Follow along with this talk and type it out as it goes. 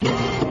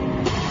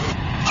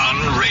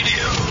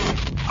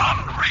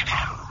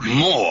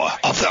more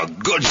of the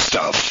good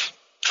stuff.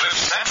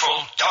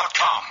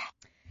 CliffCentral.com.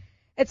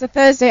 It's a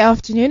Thursday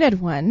afternoon at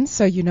 1,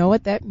 so you know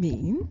what that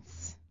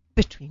means.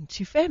 Between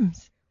Two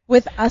Femmes.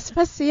 With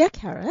Aspasia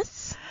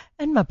Karas.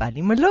 And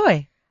Mabali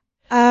Molloy.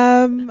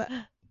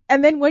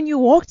 And then when you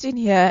walked in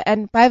here,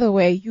 and by the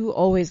way, you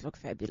always look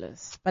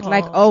fabulous. But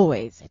like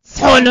always, it's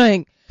so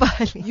annoying.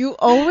 You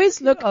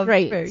always look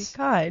great. Very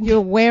kind.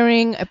 You're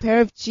wearing a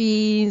pair of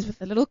jeans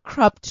with a little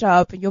crop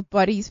top and your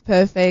body's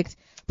perfect.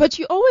 But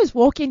you always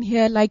walk in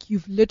here like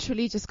you've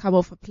literally just come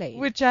off a plane.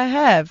 Which I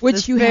have. Which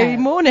this you very have.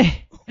 morning.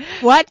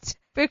 What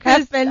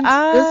Because happened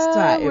I this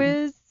time?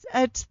 was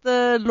at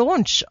the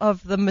launch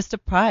of the Mr.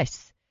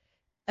 Price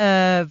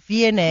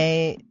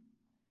V&A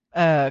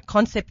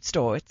concept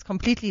store. It's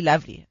completely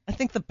lovely. I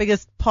think the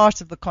biggest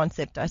part of the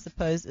concept, I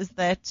suppose, is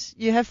that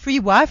you have free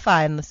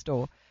Wi-Fi in the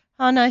store.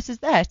 How nice is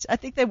that? I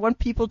think they want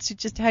people to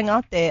just hang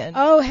out there and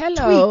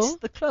tweet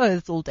the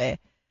clothes all day.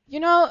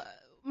 You know,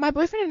 my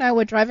boyfriend and I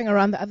were driving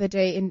around the other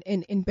day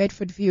in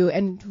Bedford View,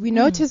 and we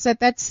noticed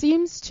that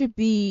seems to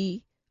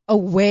be a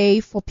way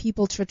for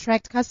people to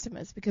attract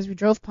customers, because we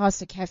drove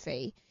past a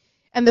cafe.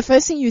 And the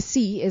first thing you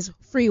see is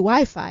free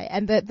Wi-Fi,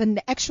 and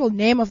the actual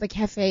name of the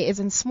cafe is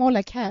in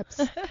smaller caps,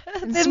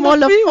 and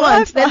smaller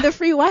fonts than the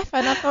free Wi-Fi.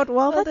 And I thought,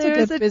 well, that's a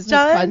good business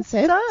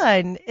concept. There is a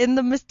sign in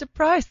the Mr.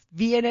 Price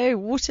V&A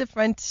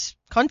waterfront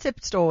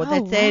concept store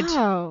that said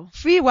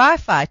free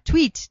Wi-Fi.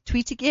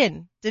 Tweet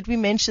again. Did we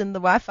mention the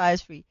Wi-Fi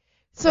is free?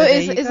 So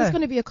is this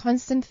going to be a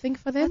constant thing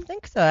for them?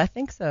 I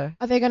think so.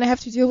 Are they going to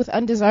have to deal with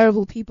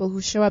undesirable people who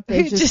show up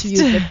there just to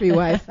use the free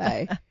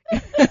Wi-Fi?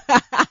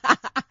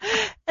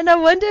 And I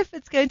wonder if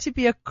it's going to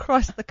be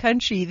across the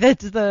country that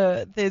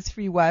there's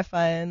free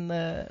Wi-Fi in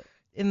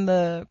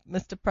the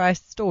Mr.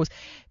 Price stores.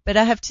 But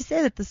I have to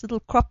say that this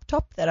little crop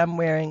top that I'm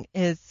wearing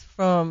is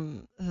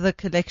from the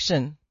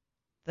collection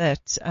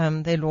that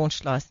they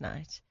launched last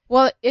night.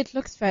 Well, it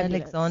looks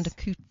fabulous. Alexander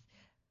Coutts.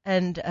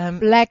 And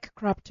black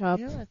crop top.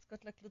 Yeah, it's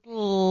got like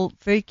little,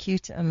 very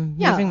cute. I'm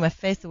moving my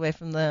face away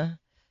from so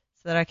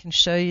that I can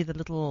show you the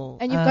little.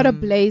 And you've got a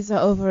blazer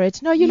over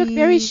it. No, you look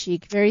very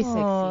chic, very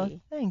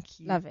sexy. Thank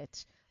you. Love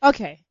it.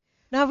 Okay.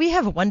 Now we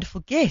have a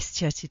wonderful guest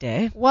here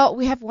today. Well,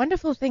 we have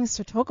wonderful things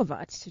to talk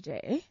about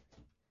today.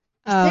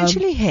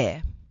 Essentially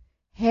hair.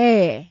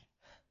 Hair.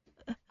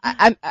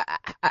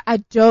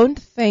 I don't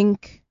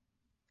think.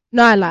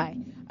 No, I lie.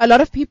 A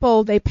lot of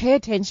people, they pay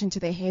attention to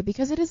their hair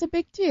because it is a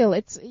big deal.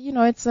 It's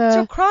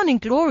your crowning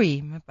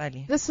glory,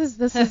 Mabali. This is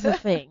the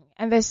thing.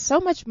 And there's so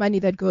much money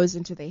that goes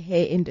into the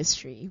hair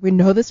industry. We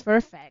know this for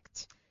a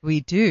fact. We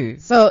do.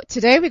 So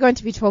today we're going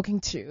to be talking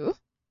to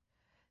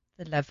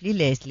the lovely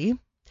Leslie,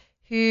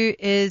 who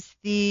is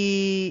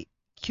the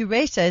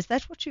curator. Is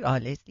that what you are,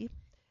 Leslie?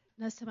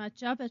 No, so my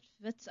job at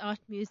Wits Art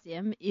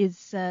Museum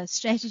is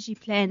strategy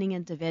planning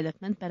and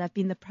development, but I've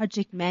been the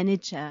project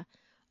manager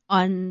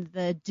on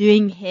the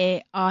Doing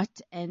Hair,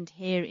 Art and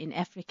Hair in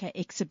Africa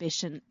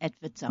exhibition at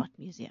Wits Art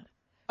Museum.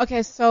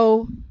 Okay,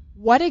 so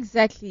what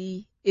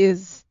exactly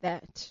is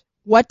that?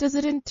 What does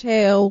it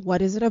entail?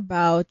 What is it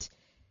about?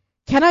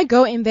 Can I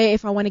go in there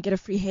if I want to get a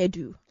free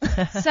hairdo?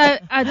 So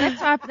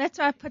that's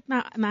why I put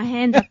my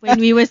hand up when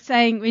you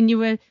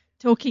were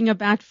talking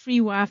about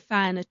free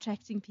Wi-Fi and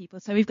attracting people.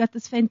 So we've got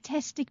this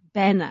fantastic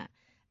banner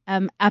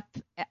up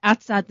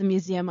outside the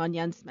museum on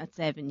Jan Smuts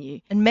Avenue.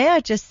 And may I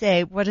just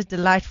say what a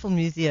delightful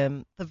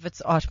museum the Wits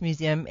Art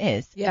Museum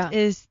is. Yeah. It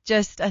is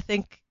just, I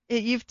think,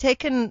 you've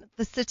taken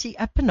the city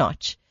up a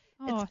notch.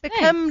 Oh, it's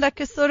become like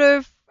a sort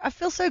of, I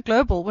feel so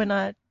global when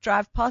I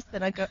drive past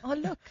and I go, oh,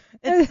 look,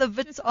 it's the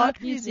Wits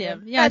Art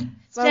Museum. Yeah,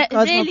 so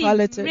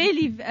cosmopolitan.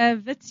 Really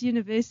Wits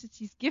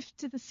University's gift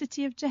to the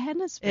city of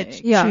Johannesburg.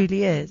 It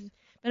truly is.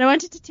 But I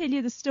wanted to tell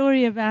you the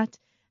story about,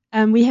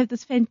 we have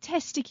this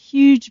fantastic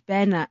huge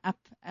banner up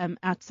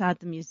outside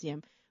the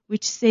museum,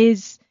 which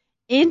says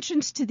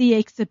entrance to the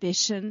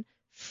exhibition,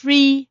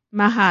 free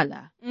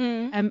mahala.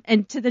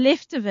 And to the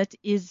left of it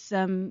is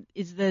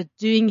the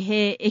Doing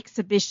Hair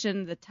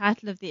exhibition, the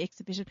title of the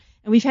exhibition.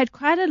 And we've had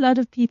quite a lot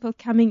of people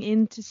coming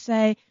in to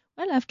say,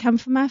 well, I've come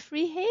for my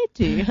free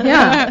hairdo.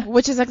 Yeah,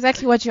 which is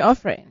exactly what you're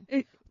offering.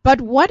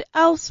 But what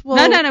else will...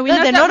 No,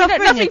 they're not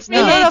offering it. Free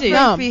hairdo.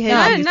 No free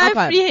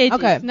hairdo.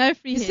 Okay. No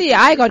free hairdo. You see,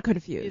 I got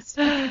confused.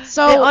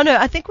 So,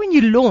 I think when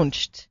you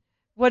launched,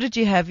 what did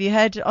you have? You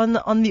had on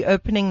the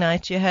opening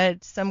night, you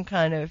had some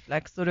kind of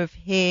like sort of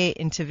hair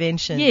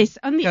intervention. Yes,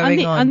 on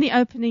the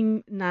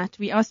opening night,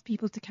 we asked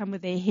people to come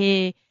with their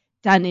hair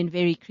done in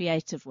very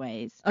creative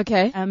ways.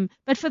 Okay.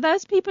 But for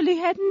those people who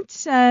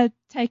hadn't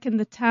taken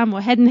the time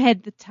or hadn't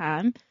had the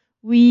time,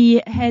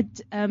 we had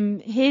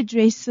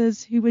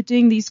hairdressers who were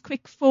doing these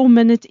quick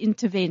 4-minute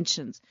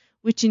interventions,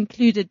 which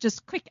included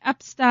just quick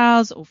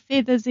upstyles or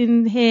feathers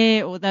in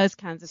hair or those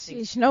kinds of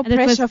things. Sheesh, no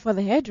pressure for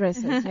the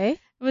hairdressers, hey?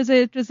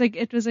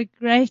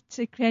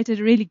 It created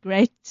a really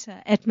great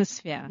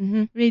atmosphere.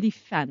 Mm-hmm. Really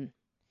fun.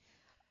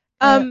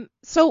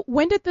 So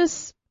when did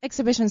this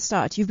exhibition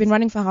start? You've been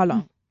running for how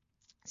long?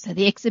 So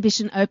the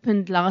exhibition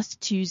opened last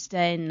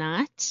Tuesday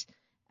night.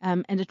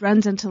 And it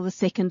runs until the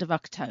 2nd of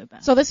October.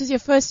 So this is your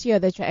first year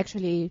that you're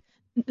actually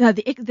No,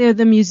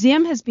 the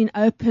museum has been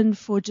open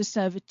for just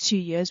over 2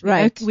 years.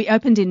 We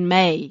opened in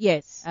May.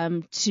 Yes.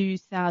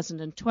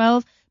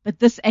 2012, but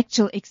this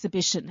actual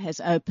exhibition has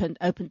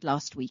opened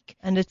last week.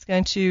 And it's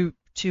going to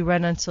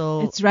run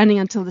until... It's running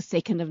until the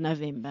 2nd of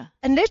November.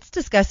 And let's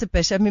discuss a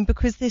bit,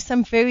 because there's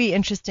some very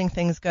interesting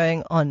things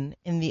going on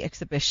in the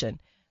exhibition.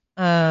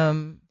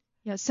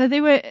 Yeah, so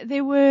there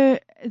were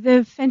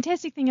the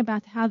fantastic thing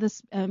about how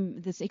this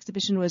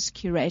exhibition was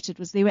curated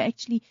was there were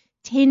actually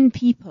 10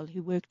 people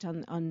who worked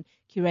on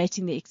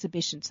curating the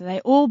exhibition. So they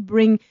all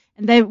and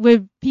they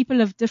were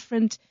people of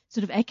different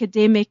sort of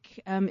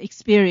academic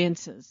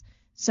experiences.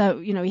 So,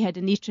 we had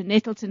Anitra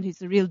Nettleton, who's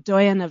the real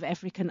doyen of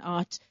African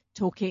art,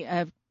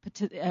 talking.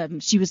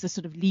 She was the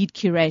sort of lead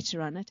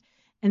curator on it.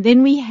 And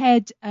then we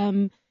had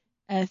 3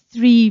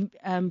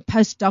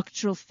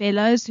 postdoctoral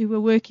fellows who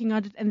were working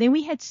on it. And then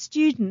we had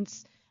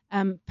students,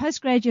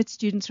 postgraduate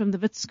students from the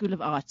Wits School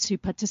of Arts who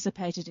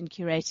participated in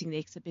curating the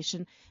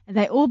exhibition. And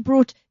they all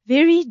brought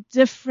very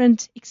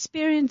different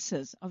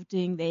experiences of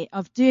doing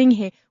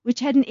hair, which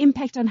had an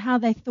impact on how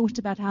they thought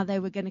about how they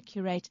were going to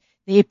curate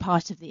their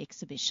part of the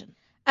exhibition.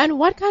 And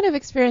what kind of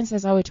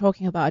experiences are we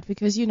talking about?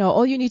 Because,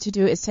 all you need to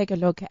do is take a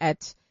look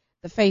at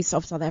the face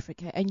of South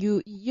Africa. And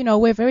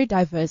we're a very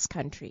diverse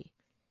country.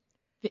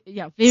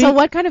 Yeah. So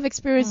what kind of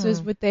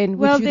experiences would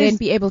you then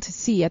be able to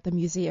see at the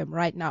museum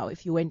right now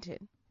if you went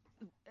in?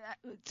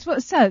 So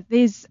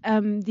there's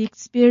the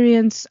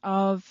experience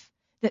of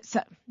that.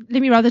 So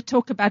let me rather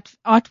talk about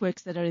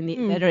artworks that are in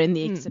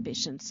the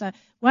exhibition. So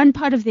one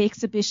part of the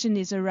exhibition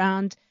is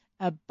around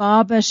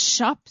barber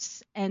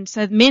shops, and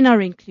so men are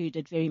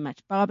included very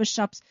much. Barber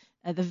shops.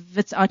 The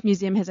Wits Art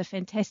Museum has a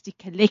fantastic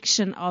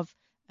collection of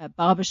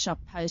barbershop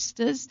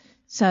posters.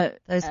 So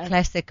those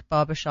classic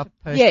barbershop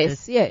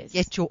posters. Yes.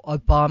 Get your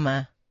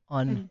Obama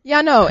on. Yeah,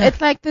 no, it's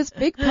like this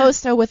big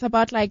poster with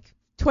about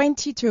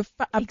 20 to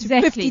up to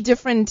 50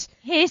 different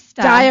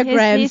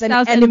diagrams and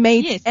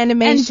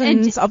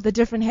animations of the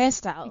different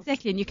hairstyles.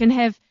 Exactly, and you can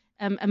have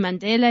a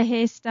Mandela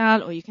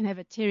hairstyle, or you can have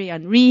a Thierry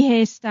Henry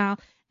hairstyle.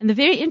 And the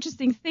very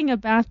interesting thing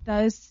about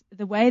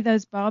the way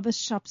those barber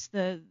shops,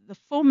 the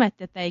format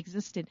that they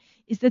exist in,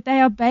 is that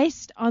they are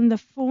based on the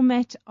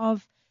format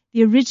of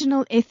the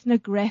original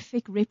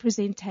ethnographic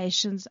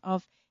representations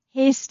of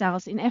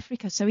hairstyles in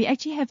Africa. So we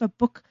actually have a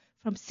book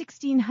from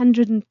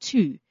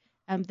 1602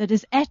 that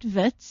is at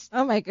Wits.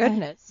 Oh my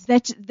goodness!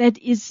 That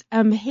is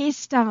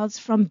hairstyles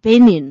from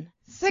Benin.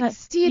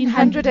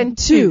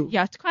 1602.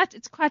 Yeah,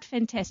 it's quite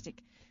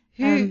fantastic.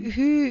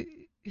 Who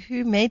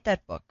made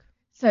that book?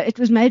 So it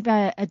was made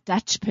by a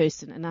Dutch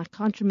person, and I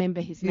can't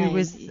remember his name. Who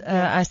was,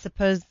 I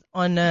suppose,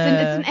 on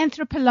a... It's an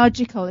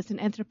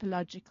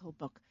anthropological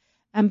book.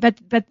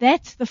 But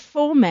that's the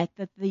format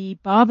that the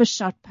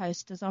barbershop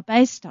posters are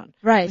based on.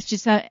 Right. Which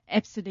is so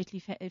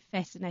absolutely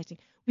fascinating.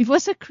 We've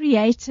also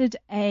created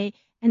an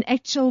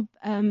actual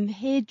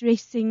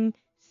hairdressing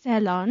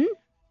salon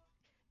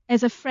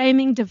as a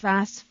framing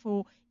device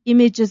for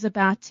images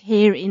about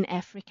hair in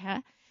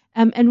Africa.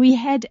 And we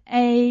had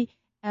a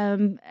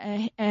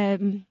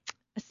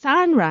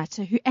sign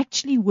writer who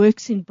actually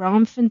works in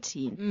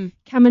Braamfontein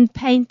come and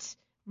paint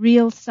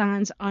real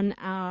signs on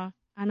our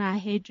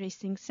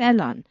hairdressing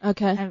salon.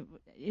 Okay.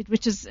 It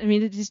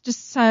is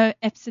just so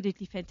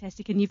absolutely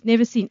fantastic, and you've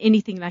never seen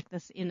anything like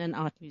this in an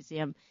art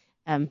museum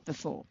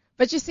before.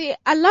 But you see,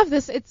 I love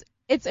this.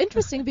 It's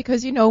interesting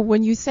because,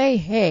 when you say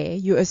hair,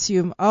 you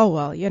assume, oh,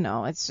 well,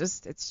 it's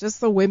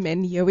just the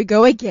women. Here we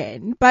go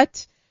again.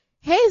 But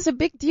hair is a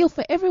big deal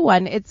for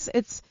everyone. It's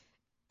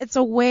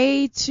a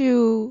way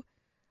to,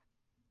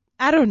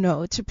 I don't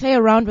know, to play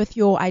around with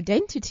your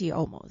identity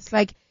almost.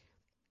 Like,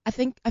 I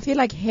feel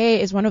like hair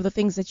is one of the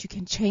things that you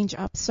can change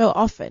up so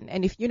often.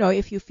 And if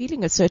you're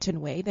feeling a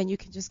certain way, then you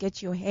can just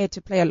get your hair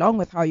to play along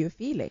with how you're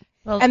feeling.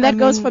 Well, and that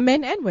goes for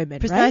men and women,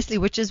 precisely,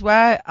 right? Which is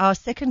why our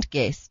second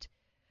guest,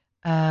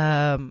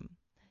 Candace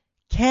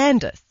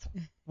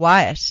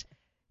Wyatt,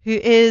 who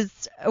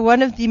is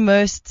one of the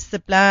most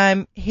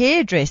sublime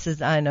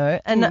hairdressers I know,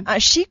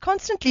 and she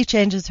constantly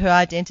changes her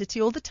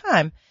identity all the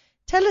time.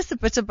 Tell us a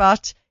bit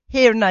about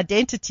hair and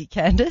identity,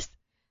 Candace.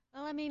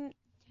 Well,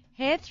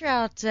 hair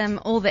throughout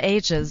all the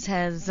ages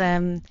has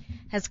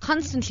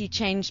constantly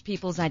changed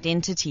people's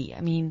identity.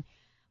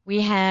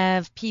 We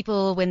have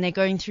people when they're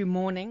going through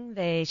mourning,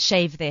 they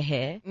shave their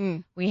hair.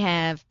 We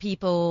have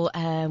people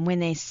when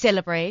they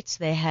celebrate,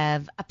 they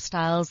have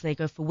upstyles, they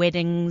go for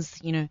weddings.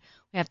 We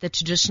have the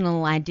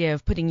traditional idea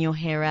of putting your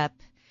hair up.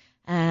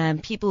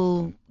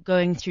 People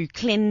going through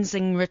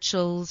cleansing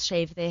rituals,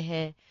 shave their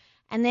hair.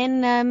 And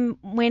then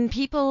when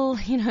people,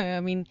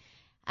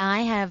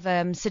 I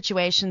have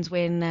situations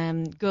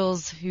when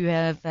girls who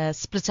have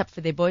split up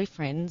for their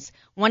boyfriends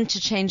want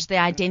to change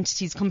their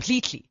identities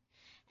completely.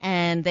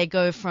 And they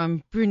go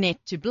from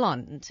brunette to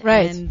blonde.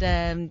 Right. And,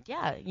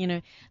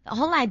 the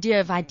whole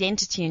idea of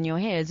identity in your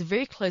hair is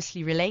very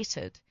closely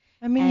related.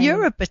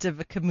 You're a bit of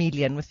a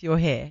chameleon with your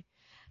hair.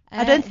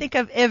 I don't think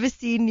I've ever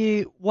seen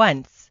you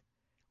once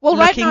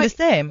looking the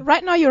same.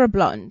 Right now you're a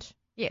blonde.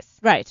 Yes.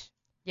 Right.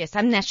 Yes,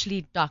 I'm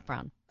naturally dark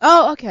brown.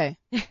 Oh, okay.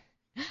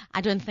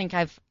 I don't think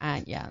I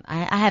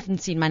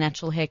haven't seen my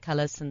natural hair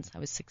color since I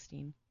was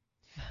 16.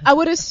 I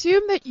would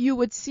assume that you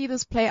would see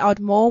this play out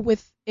more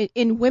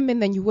in women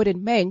than you would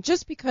in men,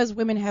 just because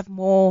women have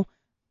more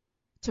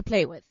to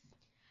play with.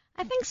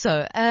 I think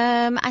so.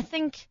 I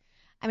think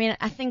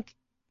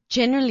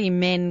generally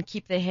men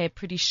keep their hair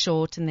pretty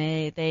short and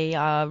they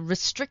are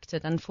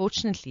restricted,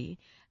 unfortunately.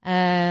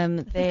 I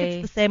think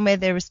it's the same way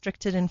they're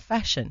restricted in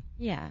fashion.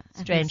 Yeah.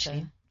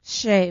 Strangely.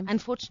 Shame.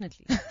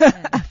 Unfortunately.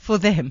 Yeah. For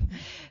them.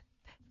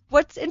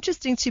 What's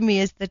interesting to me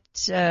is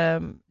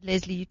that,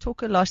 Leslie, you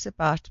talk a lot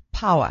about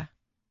power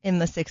in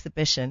this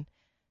exhibition.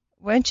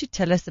 Won't you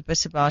tell us a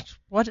bit about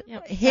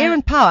hair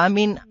and power? I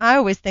mean, I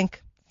always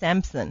think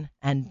Samson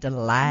and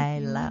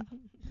Delilah,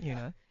 you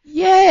know.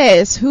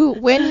 Yes,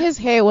 when his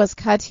hair was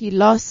cut, he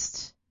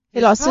lost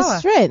his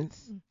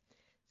strength.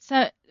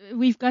 So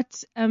we've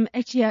got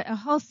actually a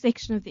whole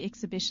section of the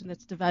exhibition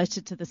that's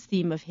devoted to this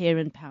theme of hair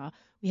and power.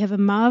 We have a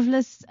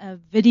marvelous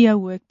video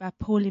work by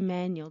Paul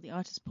Emanuel, the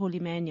artist Paul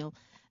Emanuel,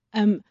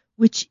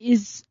 which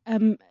is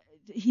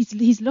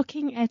he's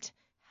looking at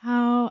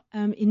how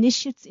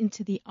initiates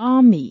into the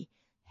army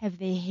have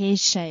their hair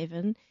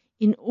shaven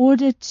in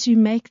order to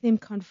make them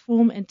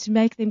conform and to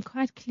make them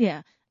quite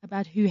clear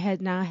about who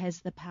now has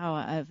the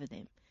power over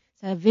them.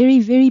 So a very,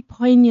 very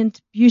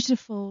poignant,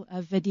 beautiful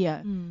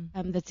video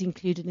that's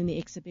included in the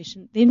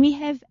exhibition. Then we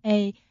have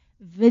a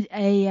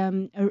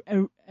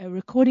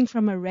recording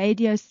from a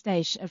radio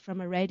station,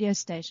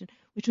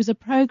 which was a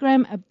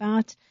program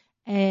about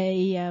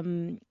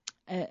a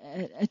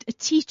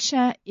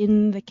teacher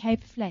in the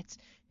Cape Flats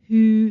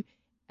who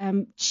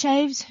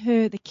shaves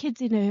the kids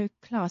in her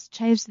class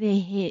shaves their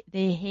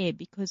hair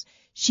because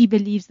she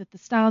believes that the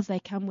styles they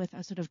come with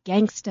are sort of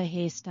gangster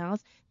hairstyles,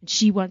 and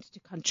she wants to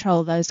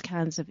control those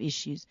kinds of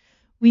issues.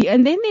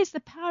 And then there's the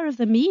power of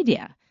the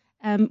media.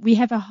 We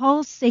have a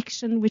whole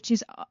section which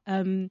is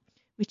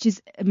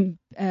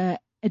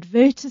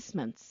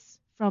advertisements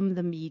from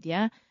the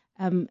media,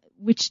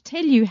 which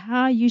tell you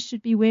how you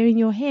should be wearing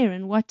your hair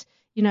and what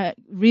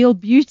real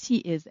beauty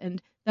is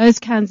and those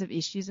kinds of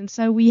issues. And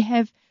so we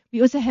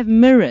also have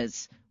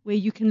mirrors where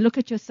you can look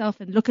at yourself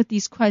and look at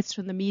these quotes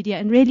from the media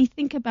and really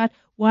think about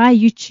why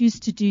you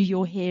choose to do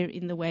your hair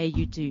in the way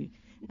you do.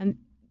 And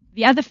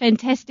the other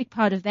fantastic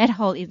part of that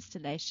whole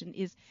installation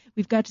is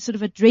we've got sort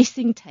of a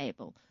dressing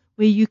table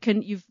where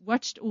you've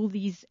watched all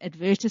these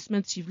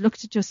advertisements, you've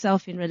looked at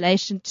yourself in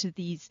relation to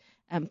these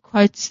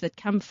quotes that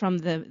come from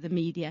the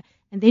media,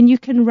 and then you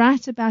can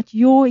write about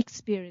your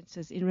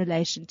experiences in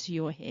relation to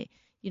your hair.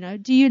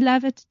 Do you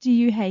love it? Do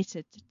you hate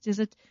it? Does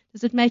it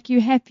make you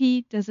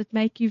happy? Does it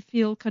make you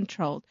feel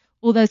controlled?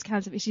 All those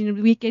kinds of issues.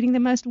 We're getting the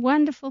most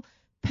wonderful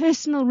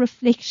personal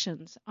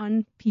reflections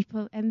on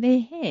people and their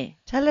hair.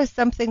 Tell us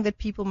something that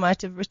people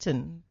might have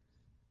written.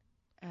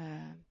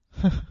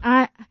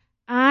 I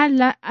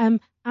love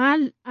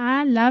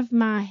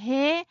my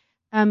hair.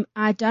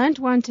 I don't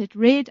want it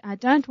red. I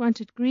don't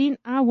want it green.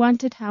 I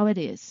want it how it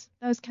is.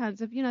 Those kinds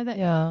of,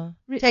 taking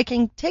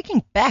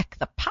back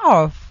the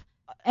power of.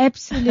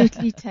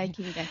 Absolutely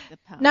taking back the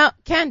power. Now,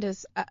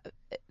 Candace,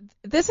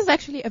 this is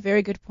actually a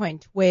very good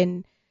point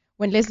when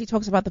Leslie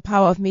talks about the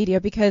power of media,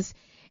 because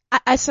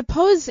I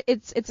suppose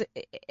it's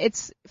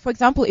for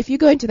example, if you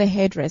go into the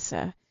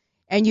hairdresser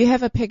and you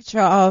have a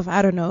picture of,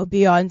 I don't know,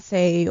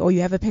 Beyonce, or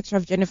you have a picture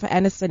of Jennifer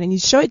Aniston, and you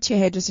show it to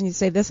your hairdresser and you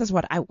say, this is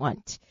what I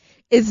want.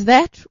 Is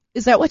that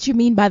what you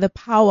mean by the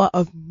power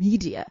of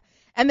media?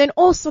 And then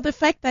also the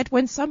fact that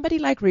when somebody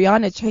like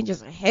Rihanna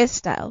changes her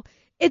hairstyle,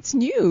 it's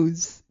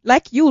news.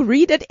 Like, you'll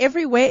read it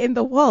everywhere in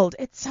the world.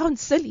 It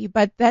sounds silly,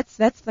 but that's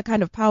the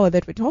kind of power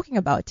that we're talking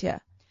about here.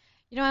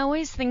 I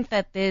always think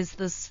that there's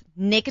this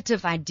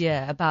negative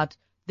idea about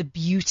the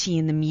beauty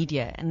in the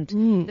media, and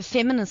the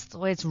feminists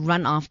always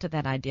run after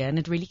that idea, and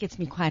it really gets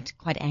me quite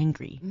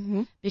angry,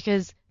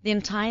 because the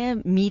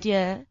entire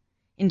media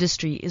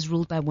industry is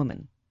ruled by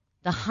women.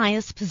 The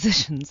highest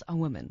positions are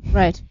women.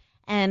 Right.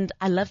 And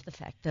I love the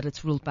fact that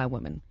it's ruled by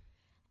women.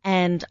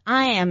 And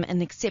I am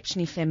an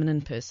exceptionally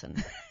feminine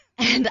person.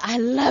 And I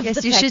love the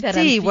fact that I'm female. Yes, you should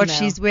see what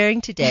she's wearing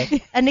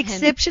today. An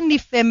exceptionally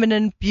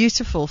feminine,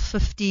 beautiful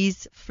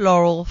 50s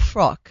floral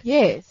frock.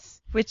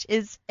 Yes. Which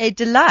is a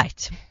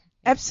delight.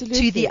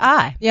 Absolutely. To the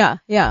eye. Yeah,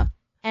 yeah.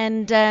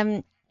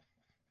 And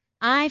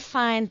I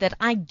find that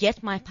I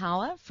get my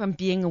power from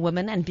being a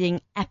woman and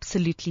being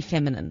absolutely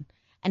feminine.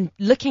 And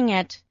looking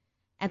at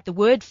the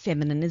word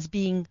feminine as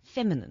being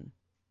feminine.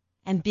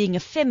 And being a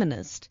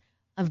feminist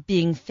of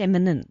being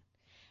feminine.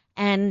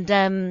 And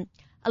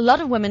a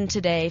lot of women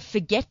today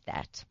forget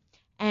that.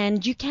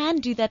 And you can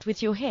do that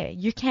with your hair.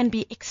 You can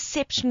be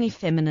exceptionally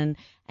feminine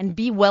and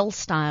be well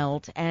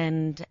styled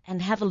and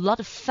have a lot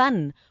of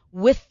fun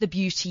with the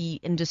beauty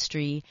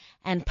industry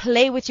and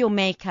play with your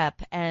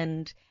makeup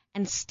and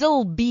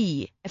still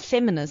be a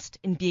feminist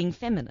in being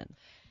feminine.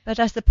 But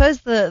I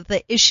suppose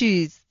the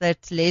issues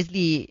that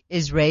Leslie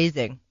is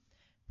raising,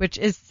 which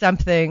is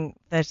something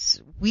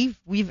that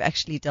we've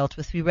actually dealt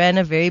with. We ran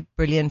a very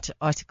brilliant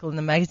article in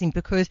the magazine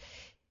because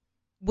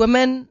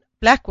women,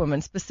 black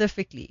women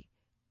specifically,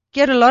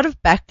 get a lot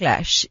of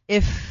backlash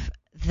if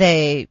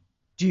they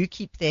do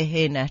keep their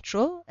hair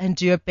natural and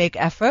do a big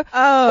afro,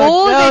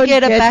 Oh, or they don't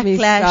get a me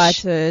backlash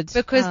started.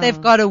 because they've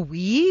got a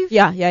weave.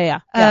 Yeah.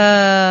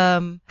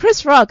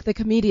 Chris Rock, the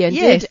comedian,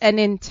 Yes. did an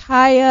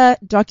entire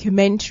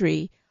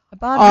documentary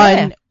About on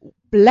hair.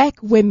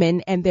 black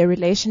women and their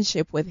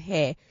relationship with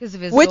hair, Because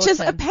of his which is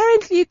daughter.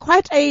 apparently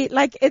quite a,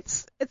 like,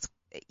 it's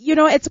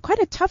quite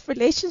a tough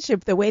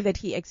relationship, the way that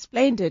he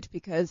explained it,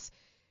 because,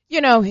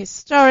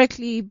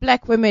 historically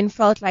black women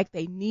felt like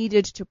they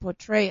needed to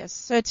portray a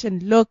certain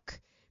look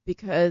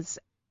because,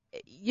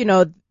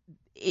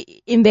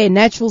 in their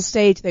natural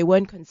state, they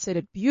weren't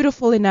considered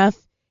beautiful enough.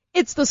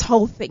 It's this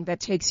whole thing that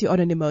takes you on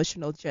an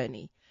emotional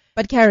journey.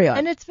 But carry on.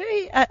 And it's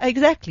very,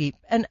 exactly.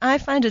 And I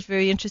find it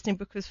very interesting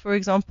because, for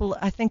example,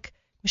 I think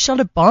Michelle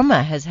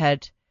Obama has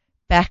had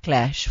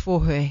backlash for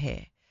her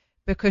hair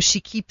because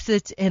she keeps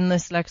it in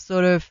this like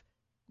sort of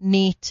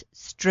neat,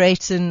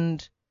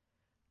 straightened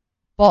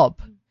bob.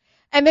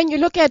 And then you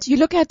look at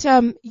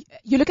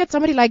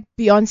somebody like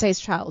Beyonce's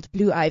child,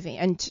 Blue Ivy,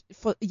 and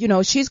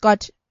she's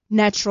got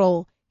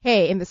natural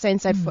hair in the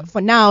sense that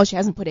for now she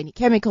hasn't put any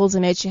chemicals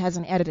in it, she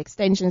hasn't added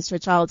extensions to a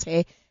child's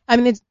hair. I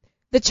mean,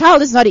 the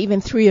child is not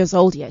even 3 years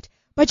old yet,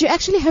 but you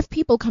actually have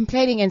people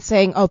complaining and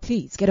saying, "Oh,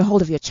 please get a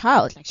hold of your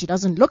child, like she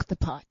doesn't look the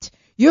part.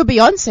 You're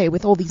Beyonce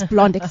with all these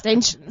blonde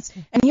extensions,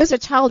 and here's a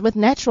child with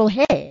natural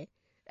hair."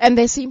 And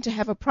they seem to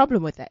have a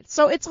problem with that.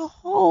 So it's a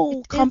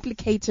whole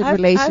complicated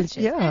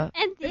relationship.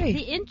 And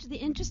the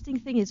interesting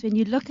thing is when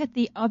you look at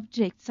the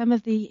objects, some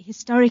of the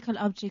historical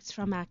objects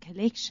from our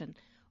collection,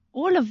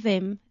 all of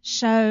them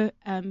show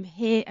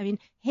hair. I mean,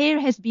 hair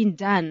has been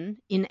done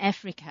in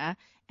Africa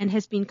and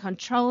has been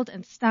controlled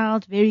and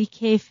styled very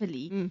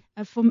carefully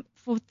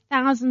for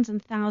thousands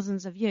and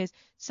thousands of years.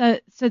 So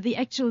the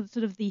actual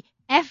sort of the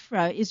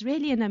afro is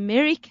really an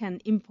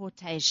American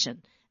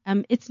importation.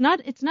 It's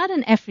not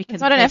an African.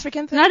 It's not an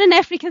African thing. It's not an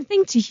African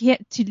thing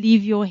to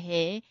leave your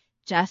hair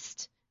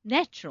just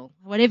natural,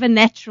 whatever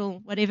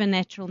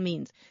natural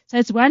means. So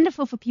it's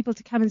wonderful for people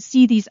to come and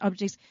see these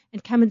objects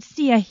and come and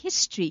see a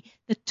history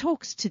that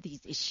talks to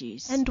these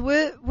issues. And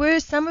were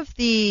some of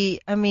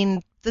the, I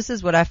mean, this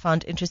is what I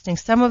found interesting.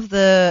 Some of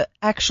the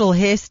actual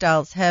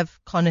hairstyles have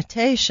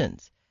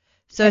connotations.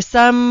 So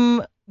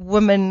some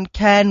women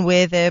can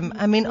wear them.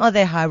 I mean, are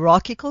they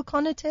hierarchical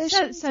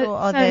connotations? So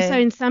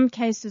in some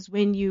cases,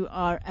 when you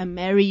are a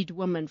married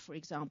woman, for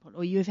example,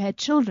 or you've had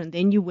children,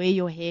 then you wear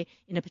your hair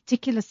in a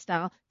particular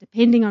style,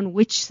 depending on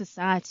which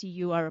society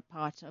you are a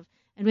part of,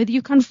 and whether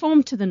you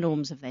conform to the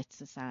norms of that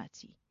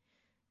society.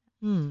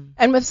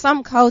 And with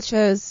some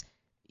cultures,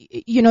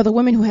 the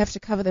women who have to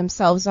cover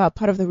themselves up,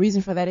 part of the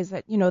reason for that is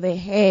that, their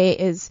hair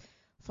is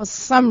for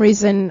some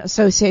reason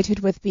associated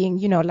with being,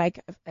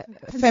 like a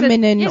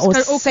feminine or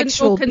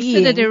sexual being.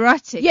 Considered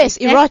erotic. Yes,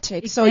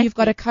 erotic. Exactly. So you've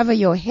got to cover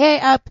your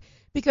hair up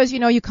because,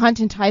 you can't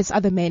entice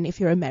other men if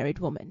you're a married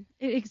woman.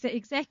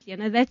 Exactly.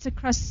 And that's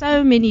across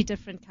so many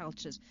different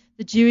cultures.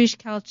 The Jewish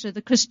culture,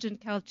 the Christian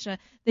culture,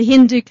 the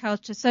Hindu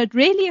culture. So it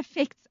really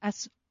affects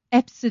us,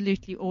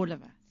 absolutely all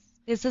of us.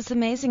 There's this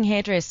amazing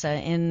hairdresser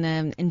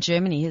in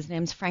Germany. His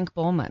name's Frank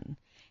Bormann.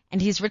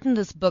 And he's written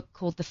this book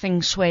called The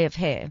Feng Shui of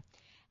Hair.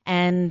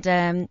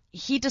 And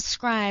he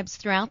describes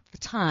throughout the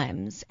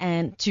times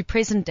and to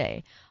present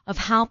day of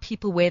how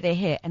people wear their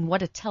hair and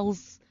what it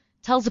tells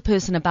a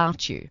person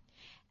about you.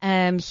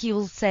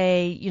 He'll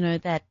say,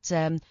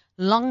 that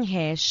long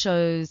hair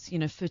shows,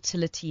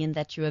 fertility and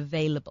that you're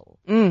available.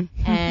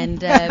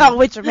 And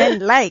which men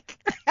like.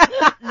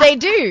 They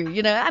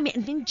do, I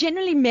mean,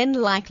 generally men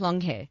like long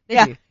hair.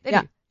 They do.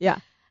 Yeah.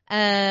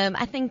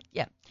 I think,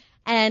 yeah.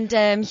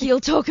 And he'll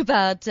talk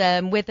about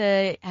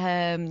whether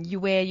you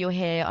wear your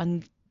hair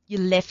on your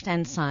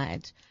left-hand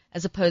side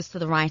as opposed to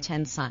the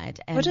right-hand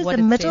side. And what does what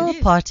the it middle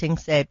says. parting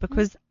say?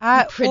 Because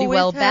I Pretty always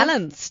well have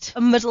balanced.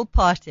 a middle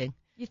parting.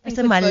 You think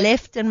So with my both-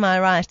 left and my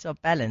right are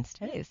balanced.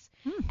 Hey? Yes.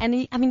 And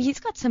he's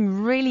got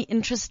some really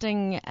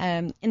interesting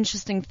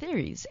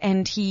theories.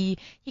 And he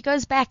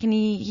goes back and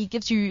he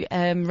gives you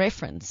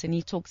reference, and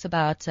he talks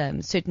about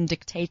certain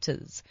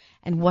dictators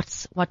and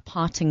what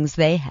partings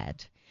they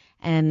had,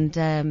 and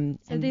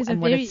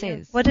what it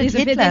says. What did There's a-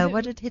 Hitler? there's a-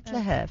 What did Hitler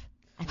have?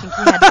 I think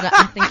he had.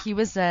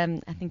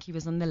 I think he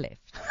was on the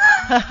left.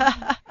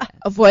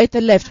 Avoid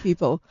the left,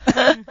 people.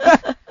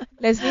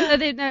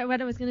 Leslie? So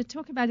what I was going to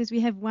talk about is we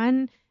have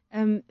one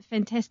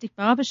fantastic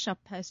barbershop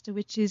poster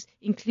which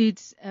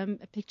includes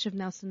a picture of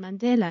Nelson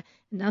Mandela.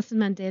 And Nelson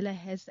Mandela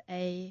has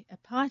a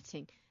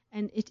parting,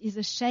 and it is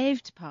a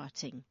shaved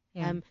parting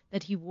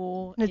that he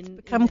wore. It's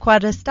become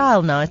quite a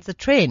style now. It's a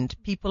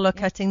trend. People are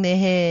cutting their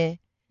hair.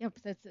 Yeah,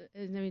 but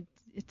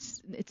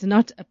it's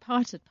not a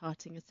parted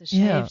parting, it's a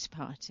shaved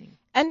parting.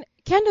 And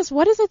Candace,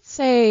 what does it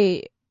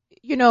say,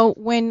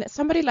 when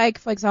somebody like,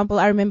 for example,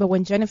 I remember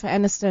when Jennifer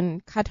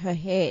Aniston cut her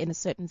hair in a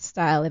certain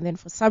style, and then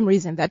for some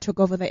reason that took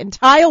over the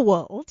entire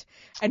world,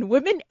 and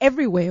women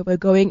everywhere were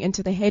going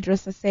into the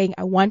hairdresser saying,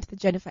 "I want the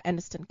Jennifer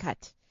Aniston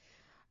cut."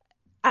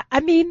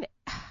 I mean,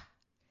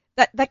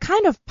 that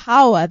kind of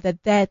power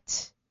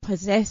that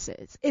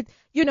possesses,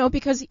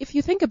 because if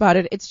you think about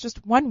it, it's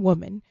just one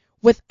woman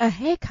with a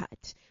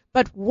haircut.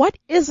 But what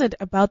is it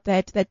about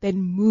that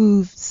then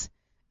moves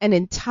an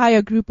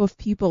entire group of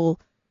people,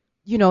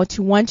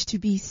 to want to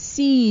be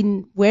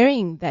seen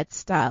wearing that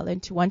style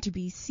and to want to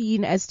be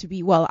seen as to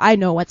be, well, I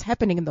know what's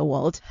happening in the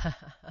world.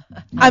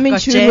 I'm in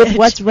tune with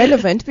what's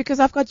relevant because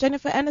I've got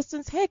Jennifer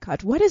Aniston's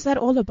haircut. What is that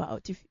all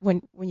about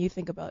when you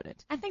think about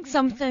it? I think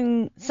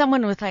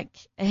someone with like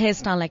a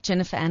hairstyle like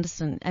Jennifer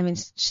Aniston, I mean,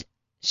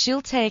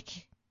 she'll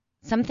take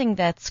something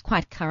that's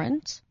quite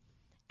current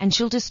and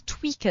she'll just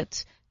tweak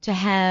it to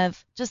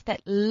have just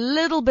that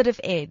little bit of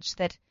edge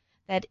that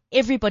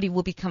everybody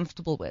will be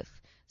comfortable with.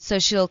 So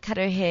she'll cut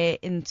her hair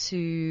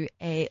into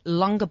a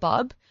longer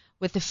bob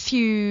with a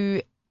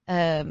few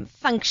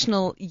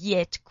functional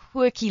yet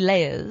quirky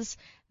layers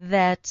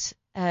that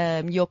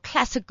your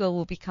classic girl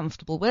will be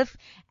comfortable with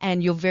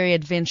and your very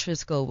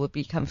adventurous girl will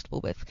be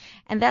comfortable with.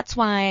 And that's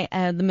why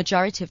the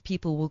majority of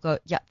people will go,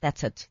 yeah,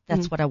 that's it.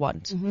 That's what I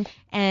want. Mm-hmm.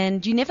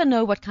 And you never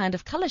know what kind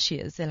of color she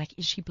is. They're like,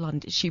 is she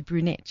blonde? Is she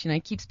brunette?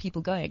 It keeps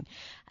people going.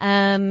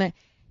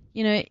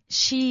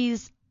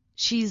 She's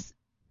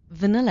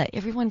vanilla.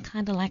 Everyone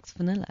kind of likes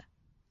vanilla.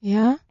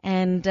 Yeah.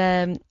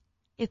 And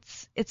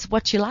it's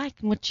what you like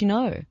and what you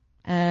know.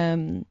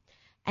 And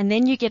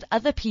then you get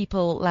other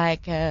people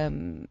like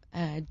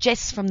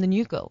Jess from The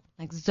New Girl,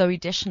 like Zooey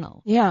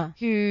Deschanel,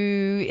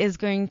 who is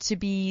going to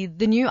be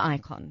the new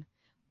icon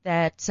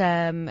that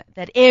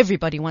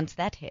everybody wants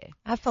that hair.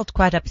 I felt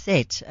quite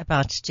upset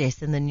about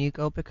Jess and The New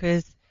Girl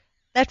because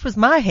that was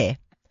my hair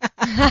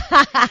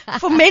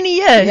for many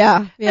years.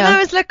 Yeah. And I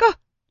was like, oh,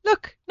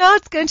 look, now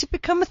it's going to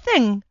become a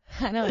thing.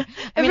 I know.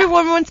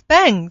 Everyone wants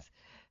bangs.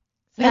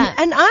 Yeah.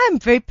 And I'm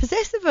very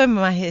possessive over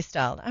my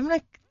hairstyle. I'm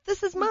like,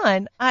 this is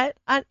mine.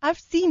 I've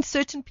seen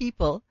certain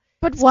people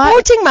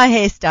sporting my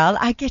hairstyle.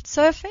 I get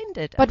so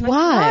offended. But I'm why?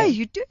 Like, why are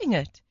you doing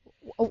it?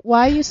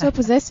 Why are you so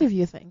possessive,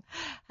 you think?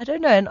 I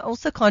don't know. And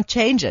also can't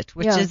change it,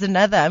 which is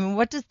another. I mean,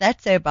 what does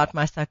that say about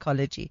my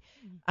psychology?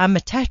 I'm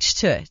attached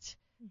to it.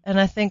 And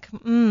I think,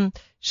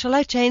 shall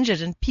I change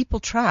it? And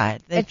people try.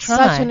 It's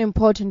such an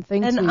important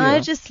thing to you. And I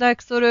just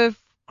sort of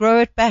grow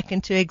it back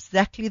into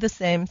exactly the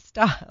same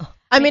style.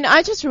 I mean,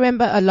 I just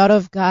remember a lot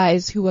of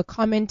guys who were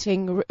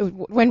commenting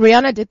when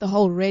Rihanna did the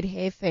whole red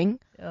hair thing.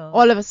 Oh.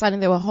 All of a sudden,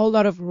 there were a whole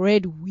lot of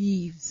red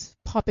weaves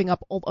popping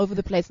up all over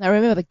the place. And I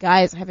remember the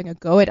guys having a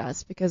go at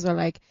us because they're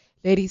like,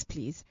 ladies,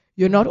 please,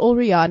 you're not all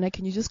Rihanna.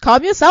 Can you just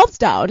calm yourselves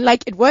down?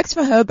 Like, it works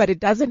for her, but it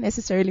doesn't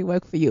necessarily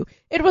work for you.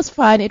 It was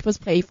fun. It was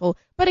playful.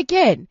 But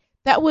again,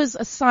 that was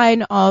a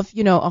sign of,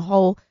 a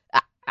whole,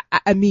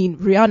 I mean,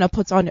 Rihanna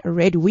puts on a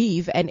red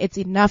weave and it's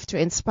enough to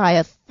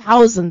inspire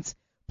thousands,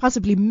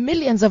 possibly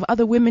millions of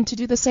other women to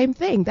do the same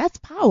thing. That's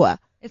power.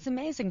 It's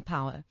amazing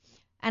power.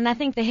 And I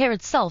think the hair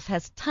itself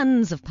has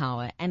tons of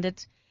power and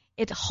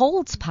it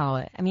holds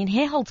power. I mean,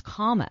 hair holds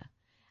karma.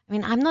 I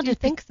mean, I'm not you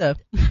think so?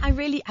 I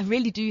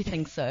really do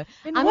think so.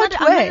 In what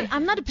way?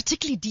 I'm not a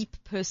particularly deep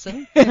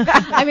person.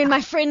 I mean,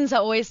 my friends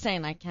are always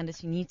saying, like,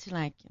 Candice, you need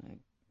to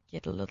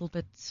get a little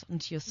bit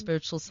onto your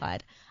spiritual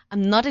side.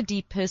 I'm not a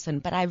deep person,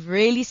 but I've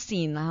really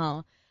seen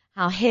how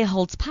hair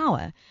holds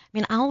power. I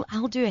mean,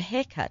 I'll do a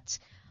haircut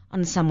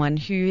on someone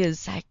who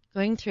is like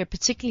going through a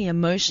particularly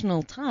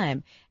emotional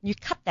time, and you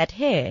cut that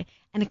hair,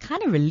 and it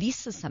kind of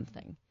releases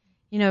something.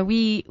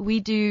 We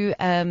do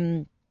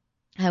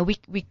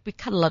we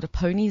cut a lot of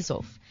ponies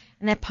off,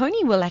 and that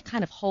pony will like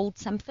kind of hold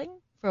something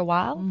for a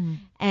while,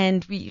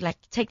 and we like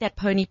take that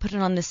pony, put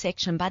it on the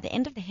section. By the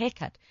end of the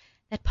haircut,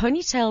 that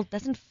ponytail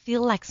doesn't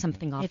feel like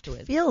something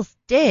afterwards. It feels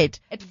dead.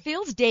 It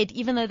feels dead,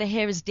 even though the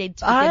hair is dead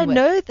to begin with.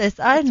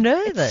 I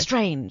know this. It's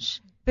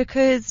strange.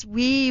 Because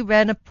we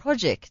ran a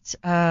project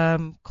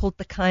called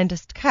The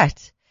Kindest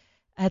Cut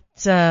at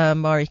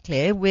Marie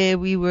Claire, where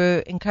we were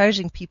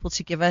encouraging people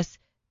to give us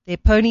their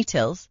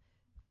ponytails,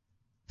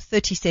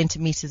 30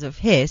 centimeters of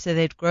hair, so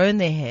they'd grown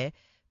their hair,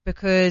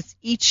 because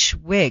each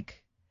wig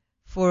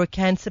for a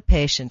cancer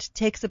patient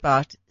takes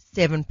about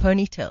 7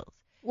 ponytails.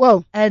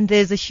 Whoa. And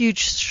there's a huge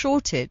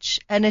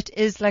shortage, and it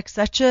is like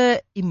such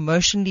a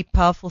emotionally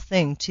powerful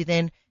thing to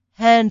then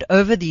hand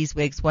over these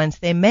wigs once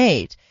they're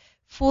made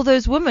for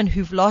those women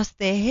who've lost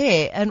their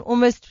hair and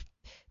almost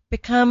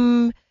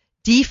become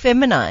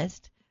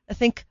defeminized. I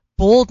think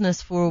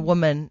baldness for a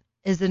woman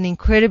is an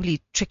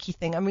incredibly tricky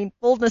thing. I mean,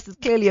 baldness is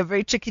clearly a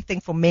very tricky thing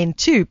for men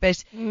too,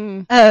 but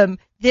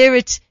there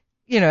it,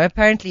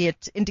 apparently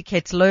it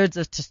indicates loads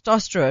of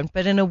testosterone,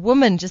 but in a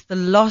woman, just the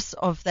loss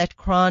of that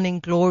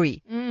crowning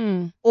glory,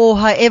 or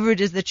however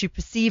it is that you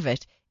perceive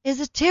it, is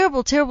a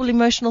terrible, terrible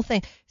emotional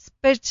thing.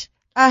 But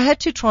I had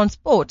to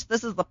transport.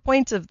 This is the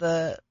point of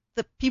the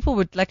people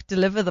would like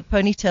deliver the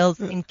ponytails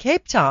in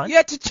Cape Town. You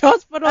had to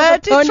transport all I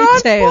had the to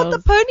ponytails. transport the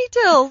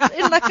ponytails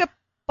in like a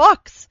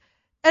box.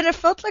 And it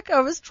felt like I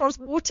was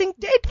transporting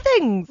dead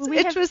things.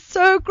 It was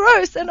so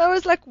gross. And I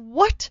was like,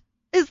 what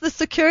is the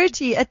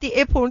security at the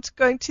airport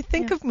going to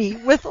think of me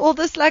with all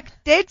this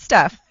like dead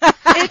stuff?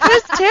 It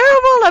was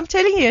terrible. I'm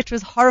telling you, it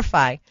was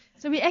horrifying.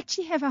 So we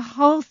actually have a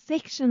whole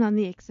section on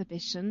the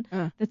exhibition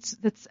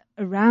that's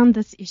around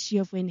this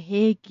issue of when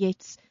hair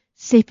gets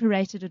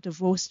separated or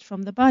divorced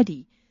from the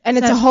body. And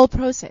it's a whole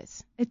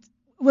process.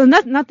 Well,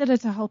 not that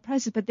it's a whole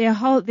process, but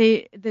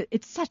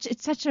it's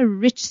such a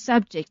rich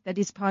subject that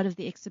is part of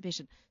the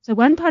exhibition. So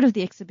one part of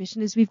the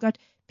exhibition is we've got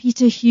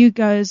Peter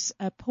Hugo's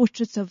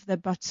portraits of the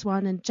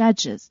Botswanan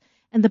judges,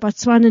 and the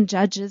Botswanan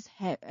judges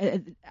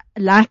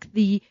like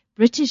the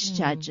British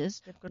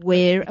judges,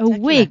 wear a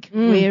wig,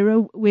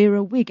 wear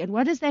a wig. And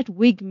what does that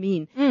wig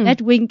mean?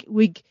 That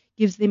wig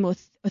gives them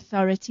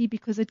authority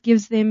because it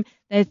gives them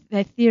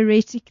they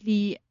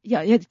theoretically,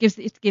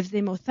 it gives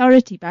them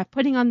authority. By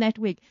putting on that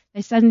wig,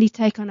 they suddenly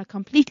take on a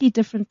completely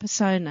different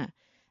persona.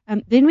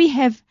 Then we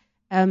have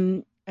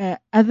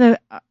other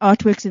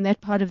artworks in that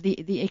part of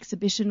the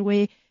exhibition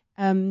where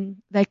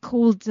they're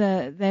called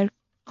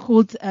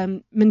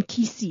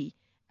Minkisi,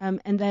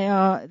 and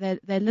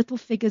they're little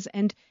figures,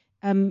 and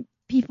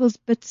people's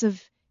bits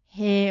of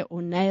hair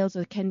or nails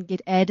can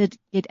get added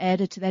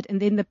to that,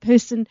 and then the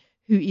person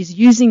who is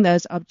using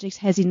those objects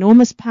has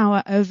enormous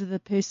power over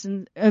that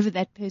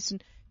person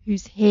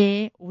whose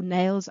hair or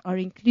nails are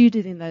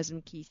included in those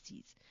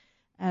Mkisis.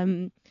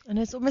 And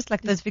it's almost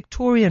like those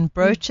Victorian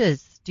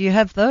brooches. Do you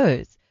have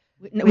those?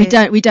 We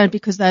don't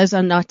because those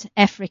are not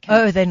African.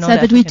 Oh, they're not But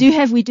African.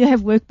 we do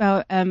have work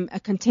by a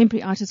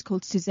contemporary artist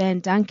called Suzanne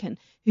Duncan,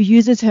 who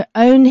uses her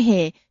own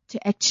hair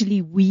to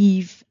actually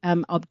weave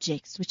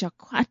objects, which are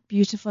quite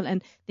beautiful.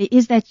 And there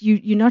is that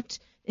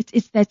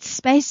it's that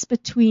space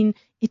between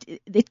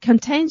it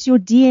contains your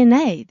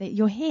DNA. That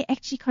your hair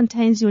actually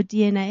contains your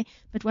DNA,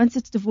 but once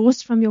it's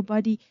divorced from your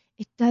body,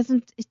 it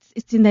doesn't.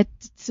 It's in that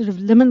sort of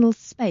liminal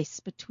space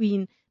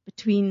between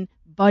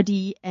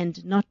body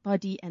and not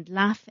body, and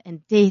life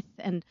and death,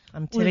 and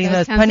I'm all telling you,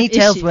 those those kinds of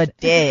ponytails issues. were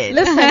dead.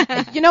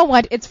 Listen, you know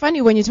what? It's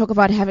funny when you talk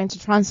about having to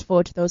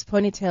transport those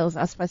ponytails,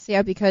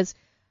 Aspasia, because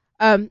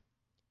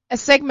a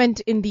segment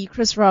in the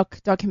Chris Rock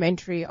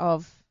documentary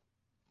of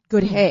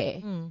Good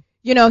Hair,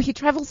 he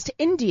travels to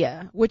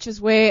India, which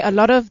is where a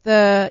lot of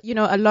the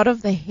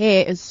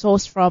hair is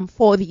sourced from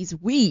for these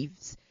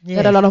weaves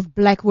that a lot of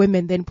black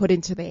women then put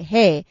into their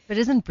hair. But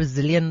isn't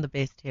Brazilian the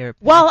best hair?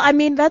 Well, I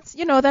mean, that's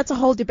a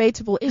whole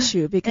debatable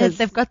issue because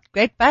they've got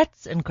great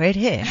butts and great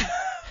hair.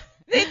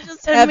 they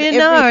just And have we're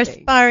now everything.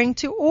 aspiring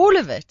to all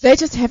of it. They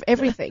just have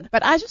everything.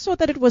 But I just thought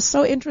that it was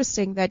so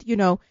interesting that,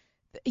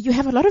 you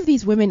have a lot of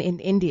these women in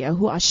India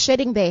who are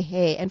shedding their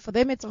hair, and for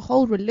them it's a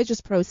whole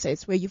religious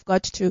process where you've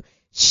got to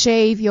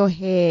shave your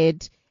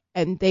head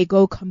and they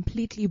go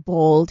completely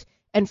bald.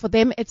 And for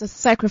them it's a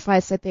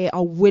sacrifice that they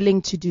are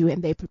willing to do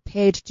and they're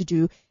prepared to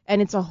do.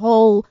 And it's a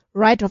whole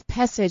rite of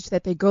passage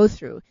that they go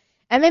through.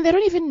 And then they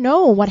don't even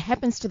know what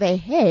happens to their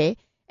hair,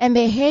 and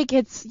their hair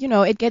gets,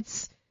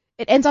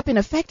 it ends up in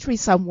a factory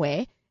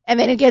somewhere. And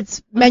then it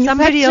gets somebody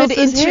manufactured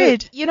else's into,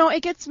 head.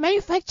 it gets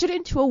manufactured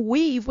into a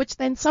weave, which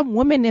then some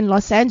woman in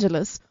Los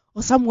Angeles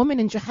or some woman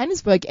in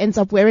Johannesburg ends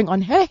up wearing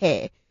on her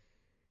hair.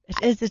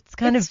 It is. It's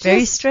kind It's of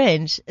very just-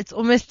 strange. It's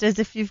almost as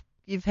if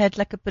you've had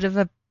like a bit of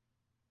a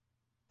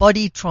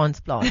body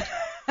transplant,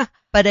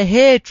 but a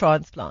hair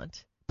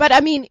transplant. But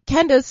I mean,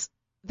 Candace,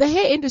 the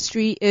hair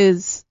industry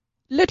is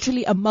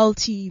literally a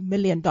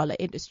multi-million-dollar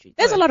industry.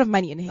 There's a lot of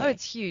money in hair. Oh,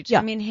 it's huge. Yeah.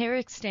 I mean, hair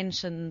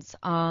extensions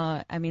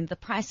the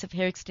price of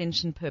hair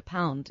extension per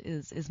pound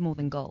is more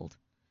than gold.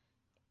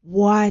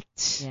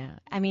 What? Yeah.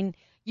 I mean,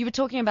 you were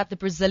talking about the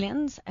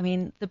Brazilians. I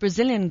mean, the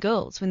Brazilian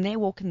girls, when they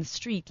walk in the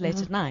street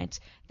late at night,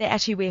 they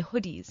actually wear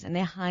hoodies and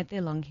they hide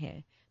their long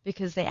hair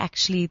because they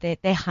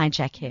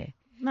hijack hair.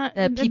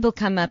 People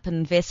come up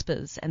in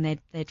Vespers and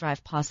they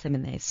drive past them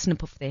and they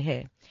snip off their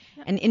hair.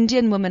 And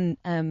Indian women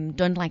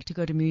don't like to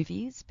go to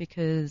movies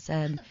because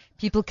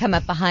people come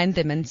up behind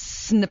them and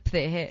snip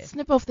their hair.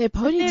 Snip off their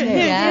ponytail.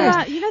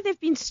 Yeah. There have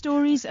been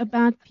stories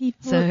about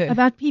people So-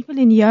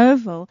 in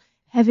Yeovil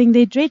having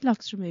their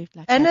dreadlocks removed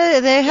like And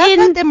that. they have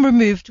had them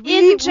removed.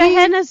 In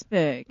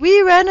Johannesburg.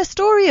 We ran a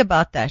story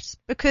about that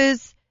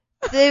because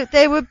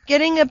they were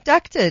getting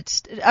abducted.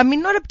 I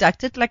mean, not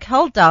abducted, like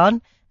held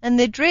down, and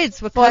their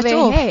dreads were For cut their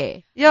off.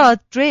 hair. Yeah,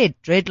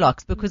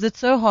 dreadlocks, because it's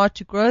so hard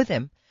to grow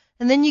them.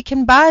 And then you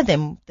can buy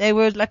them. They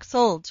were like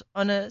sold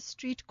on a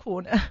street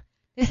corner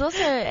There's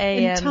also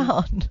in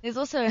town. There's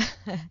also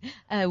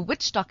a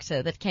witch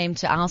doctor that came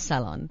to our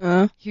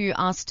salon who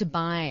asked to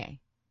buy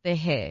their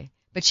hair,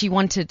 but she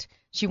wanted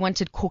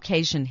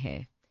Caucasian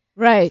hair,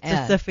 Right.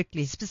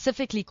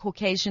 specifically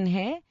Caucasian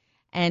hair,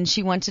 and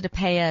she wanted to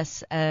pay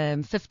us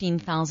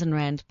 15,000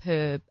 rand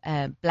per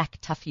black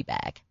tuffy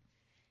bag.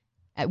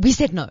 We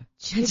said no.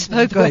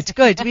 Oh,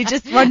 good. We're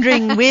just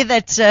wondering where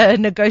that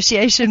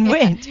negotiation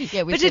went.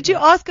 Yeah, we But said did you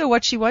no. ask her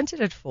what she wanted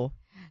it for?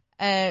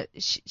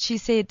 She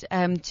said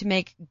to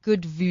make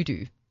good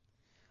voodoo.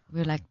 We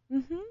were like,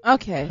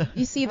 Okay.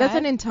 You see, that's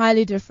an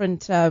entirely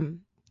different.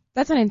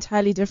 That's an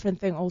entirely different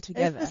thing Is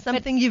altogether. this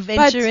something you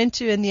venture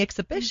into in the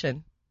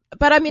exhibition?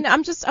 But I mean,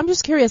 I'm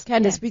just curious,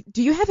 Candace.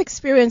 Do you have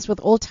experience with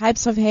all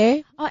types of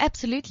hair? oh,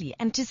 absolutely.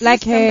 And to see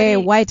Black hair,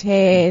 somebody- white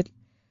hair,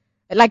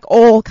 like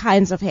all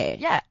kinds of hair.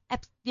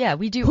 Yeah,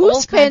 we do Who all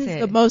kinds spends of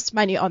hair. the most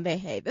money on their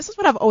hair? This is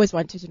what I've always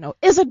wanted to know.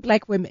 Is it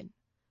black women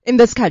in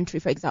this country,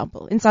 for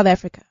example, in South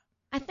Africa?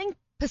 I think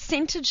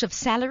percentage of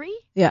salary?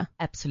 Yeah.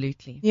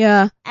 Absolutely.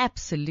 Yeah.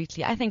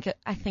 Absolutely. I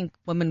think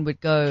women would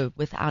go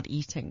without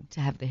eating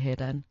to have their hair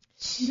done.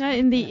 You know,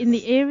 in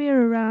the area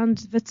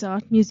around Wits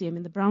Art Museum,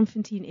 in the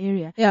Braamfontein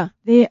area, Yeah.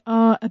 there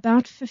are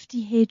about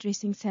 50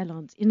 hairdressing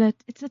salons.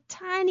 It's a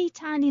tiny,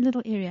 tiny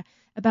little area,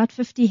 about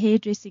 50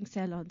 hairdressing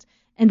salons.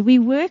 And we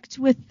worked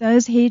with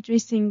those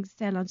hairdressing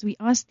salons. We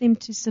asked them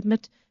to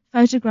submit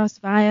photographs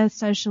via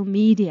social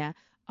media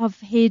of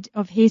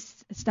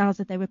hairstyles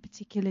that they were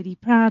particularly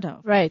proud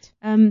of. Right.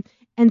 And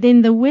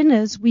then the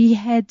winners, we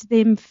had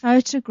them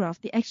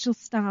photographed, the actual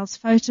styles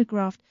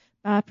photographed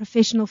by a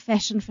professional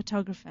fashion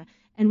photographer.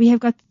 And we have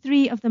got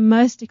 3 of the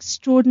most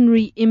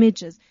extraordinary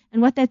images.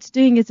 And what that's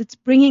doing is it's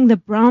bringing the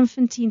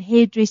Braamfontein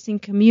hairdressing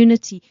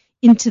community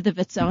into the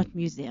Wits Art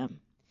Museum.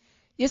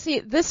 You see,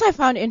 this I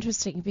found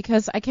interesting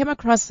because I came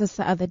across this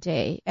the other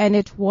day, and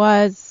it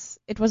was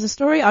a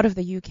story out of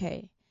the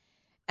UK.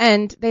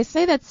 And they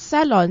say that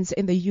salons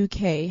in the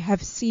UK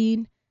have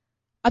seen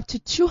up to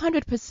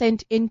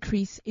 200%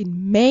 increase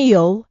in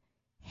male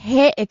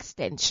hair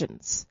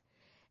extensions.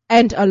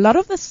 And a lot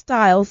of the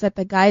styles that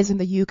the guys in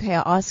the UK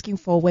are asking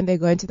for when they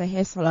go into the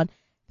hair salon,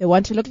 they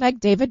want to look like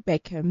David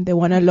Beckham, they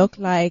want to look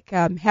like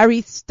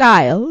Harry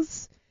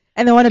Styles,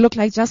 and they want to look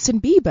like Justin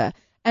Bieber.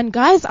 And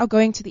guys are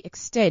going to the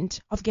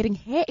extent of getting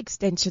hair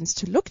extensions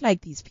to look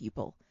like these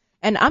people.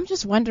 And I'm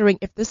just wondering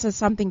if this is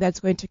something that's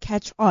going to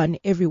catch on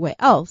everywhere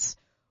else,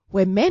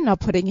 where men are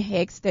putting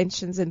hair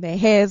extensions in their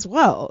hair as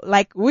well,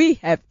 like we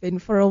have been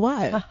for a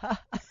while.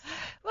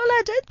 Well,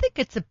 I don't think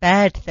it's a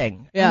bad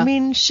thing. Yeah. I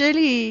mean,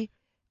 surely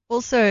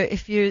also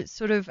if you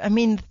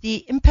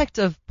the impact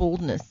of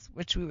baldness,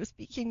 which we were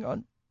speaking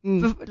on,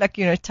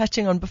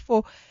 touching on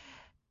before.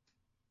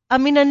 I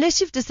mean, unless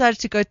you've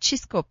decided to go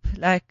Chiskop,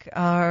 like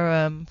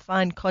our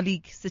fine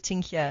colleague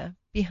sitting here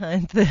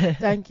behind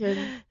Thank you.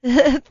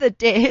 the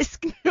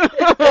desk,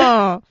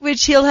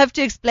 which he'll have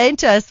to explain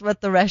to us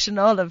what the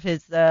rationale of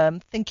his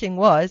thinking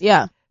was.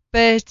 Yeah.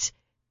 But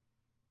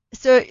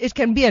so it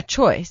can be a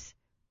choice,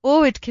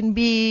 or it can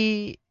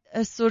be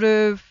a sort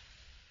of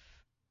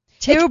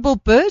terrible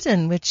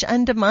burden which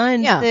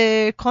undermines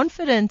their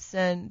confidence.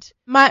 And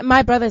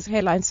my brother's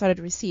hairline started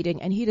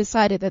receding, and he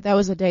decided that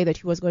was a day that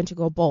he was going to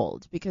go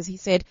bald, because he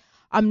said,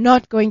 I'm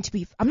not going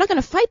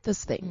to fight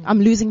this thing.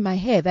 I'm losing my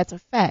hair. That's a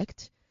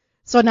fact.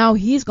 So now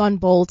he's gone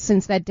bald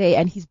since that day,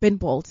 and he's been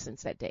bald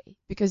since that day,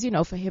 because,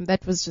 for him,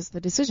 that was just the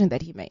decision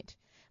that he made.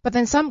 But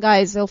then some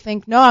guys, they'll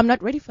think, no, I'm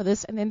not ready for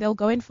this, and then they'll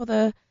go in for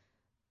the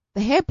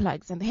hair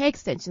plugs and the hair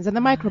extensions and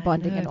the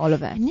microbonding and all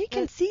of that. And you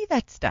can see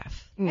that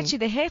stuff. Actually,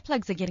 the hair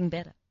plugs are getting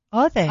better.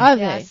 Are they?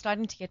 Yeah,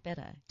 starting to get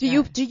better. Do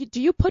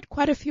you put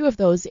quite a few of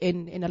those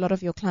in a lot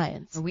of your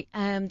clients? We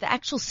the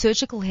actual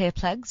surgical hair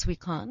plugs we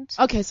can't.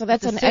 Okay, so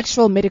that's an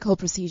actual medical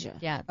procedure.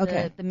 Yeah.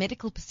 Okay. The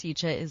medical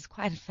procedure is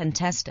quite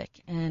fantastic,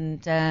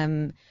 and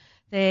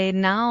they're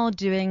now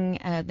doing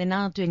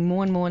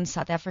more and more in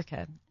South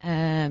Africa.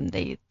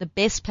 The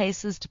best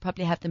places to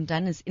probably have them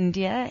done is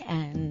India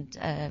and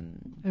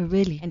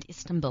and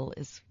Istanbul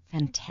is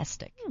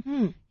fantastic.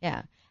 Mm-hmm.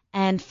 Yeah.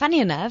 And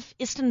funny enough,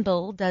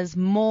 Istanbul does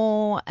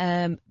more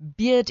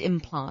beard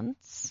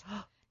implants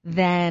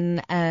than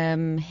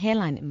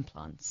hairline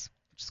implants.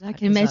 I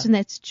can imagine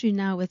that's true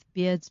now with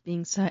beards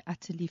being so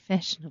utterly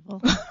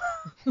fashionable.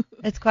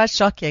 It's quite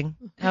shocking.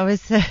 I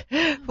was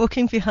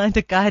walking behind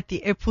a guy at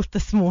the airport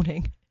this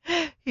morning.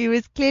 He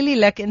was clearly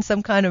like in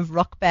some kind of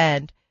rock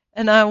band,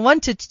 and I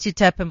wanted to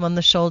tap him on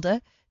the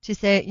shoulder to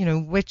say,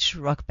 which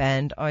rock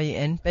band are you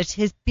in? But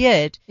his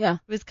beard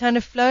was kind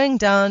of flowing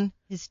down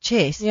his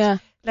chest. Yeah.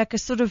 Like a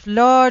sort of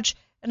large,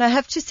 and I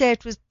have to say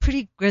it was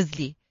pretty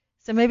grisly.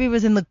 So maybe it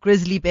was in the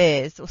Grizzly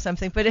Bears or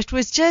something, but it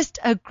was just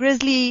a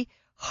grisly,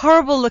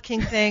 horrible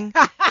looking thing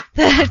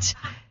that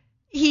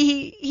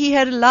he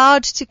had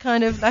allowed to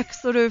kind of like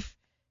sort of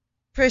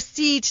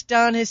proceed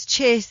down his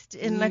chest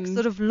in like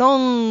sort of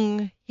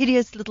long,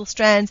 hideous little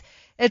strands.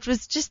 It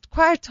was just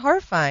quite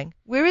horrifying.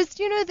 Whereas,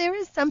 there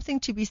is something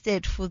to be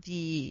said for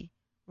the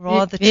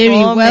rather very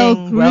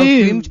charming,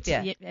 well-groomed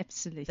beard. Yeah,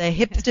 absolutely. The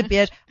hipster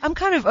beard. I'm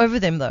kind of over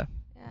them though.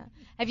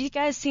 Have you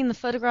guys seen the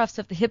photographs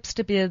of the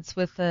hipster beards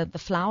with the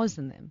flowers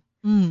in them?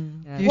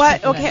 Yeah.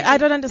 What? Okay, I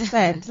don't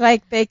understand.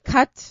 Like they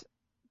cut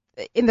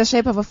in the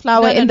shape of a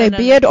flower in their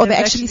beard, or they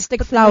actually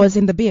stick flowers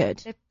in the beard?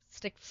 They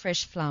stick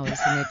fresh flowers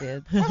in their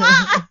beard.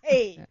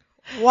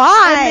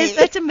 Why? And there's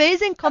that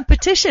amazing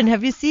competition.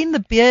 Have you seen the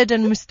beard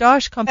and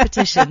moustache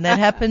competition that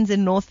happens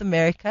in North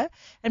America?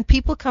 And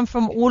people come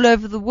from all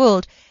over the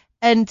world,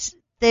 and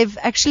they've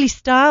actually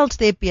styled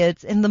their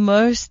beards in the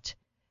most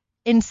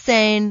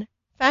insane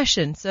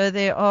fashion. So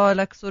there are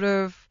like sort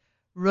of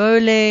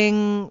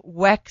rolling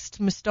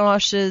waxed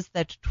moustaches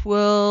that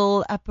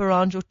twirl up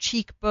around your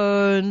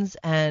cheekbones,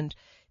 and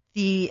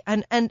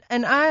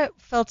I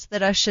felt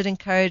that I should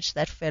encourage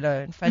that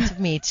fellow in front of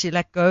me to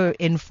like go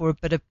in for a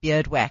bit of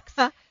beard wax,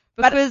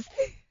 because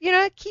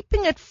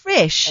keeping it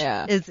fresh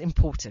is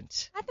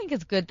important. I think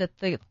it's good that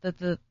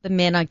the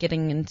men are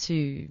getting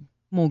into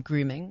more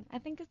grooming. I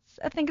think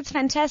it's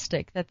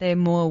fantastic that they're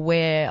more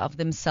aware of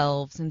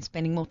themselves and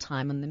spending more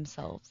time on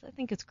themselves. I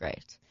think it's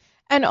great.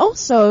 And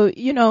also,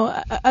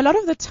 a lot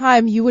of the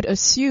time you would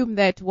assume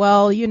that,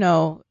 well,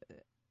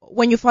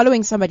 when you're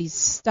following somebody's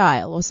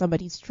style or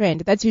somebody's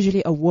trend, that's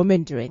usually a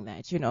woman doing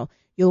that,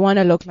 You'll want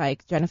to look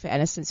like Jennifer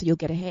Aniston, so you'll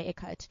get a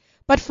haircut.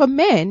 But for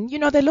men,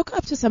 they look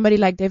up to somebody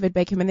like David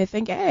Beckham and they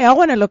think, hey, I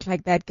want to look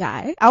like that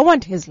guy. I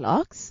want his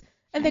locks.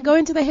 And they go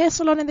into the hair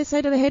salon and they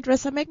say to the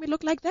hairdresser, make me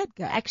look like that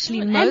guy.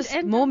 Actually,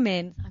 more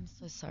men, I'm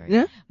so sorry.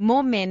 Yeah?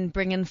 More men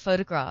bring in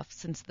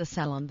photographs into the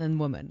salon than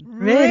women.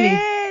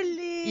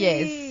 Really?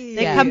 Yes.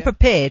 They Yeah. come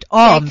prepared, They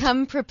armed.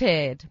 come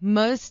prepared.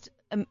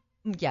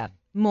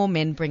 More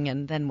men bring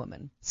in than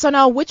women. So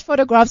now, which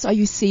photographs are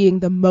you seeing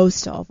the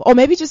most of? Or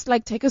maybe just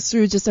take us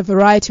through just a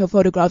variety of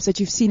photographs that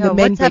you've seen the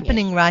men What's bring in.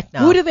 happening right now?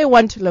 Who do they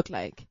want to look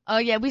like? Oh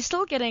yeah, we're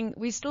still getting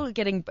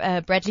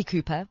Bradley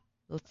Cooper.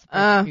 Lots of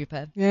Bradley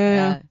Cooper.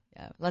 yeah.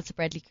 Lots of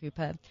Bradley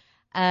Cooper.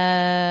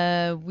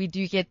 We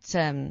do get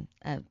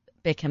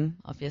Beckham,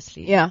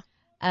 obviously. Yeah.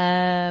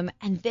 And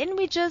then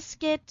we just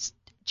get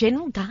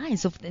general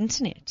guys off the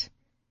internet.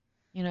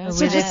 So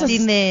So just just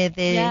in there.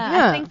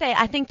 Yeah, Yeah.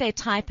 I think they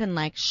type in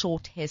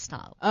short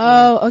hairstyles.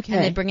 Oh, okay.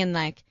 And they bring in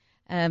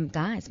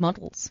guys,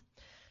 models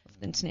off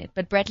the internet.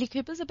 But Bradley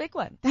Cooper's a big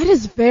one. That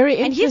is very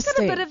And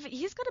interesting.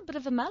 he's got a bit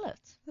of a mullet.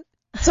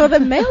 So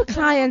the male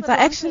clients are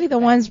actually the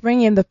ones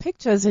bringing the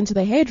pictures into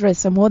the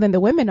hairdresser more than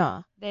the women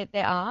are. They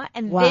are.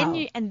 And Wow.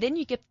 then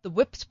you get the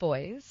whipped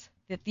boys.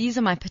 That these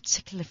are my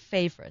particular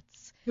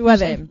favorites. Who are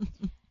they?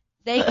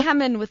 They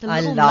come in with a I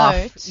little laugh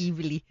note.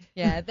 evilly.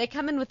 Yeah, they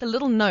come in with a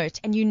little note,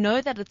 and you know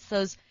that it's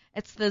those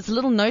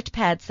little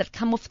notepads that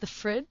come off the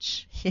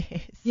fridge.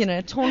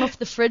 Yes. Torn off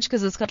the fridge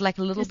because it's got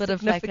a little bit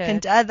of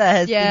significant other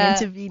has Yeah.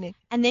 been intervening.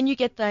 and then you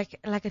get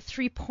like a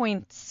 3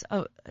 points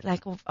of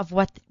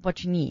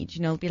what you need.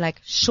 It'll be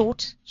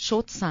short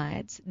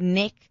sides,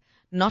 neck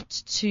not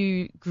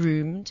too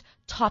groomed,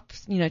 top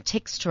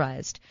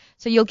texturized.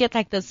 So you'll get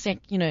this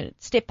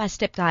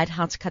step-by-step guide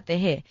how to cut their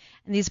hair.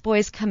 And these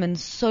boys come in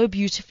so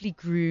beautifully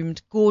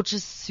groomed,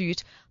 gorgeous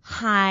suit,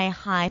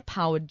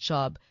 high-powered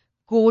job,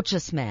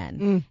 gorgeous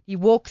man. He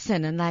walks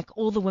in and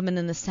all the women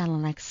in the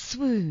salon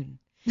swoon.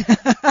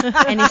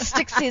 And he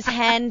sticks his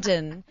hand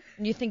in,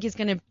 and you think he's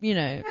going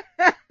to,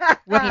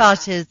 Whip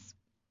out his,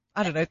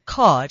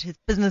 card, his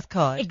business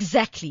card,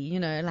 exactly,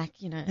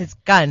 his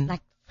gun.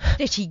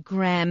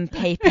 30-gram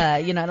paper,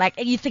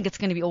 you think it's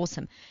going to be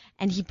awesome.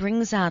 And he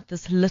brings out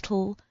this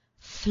little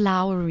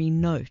flowery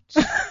note.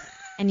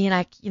 And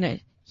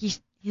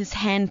his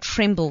hand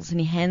trembles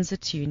and he hands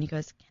it to you and he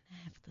goes, can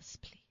I have this,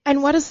 please?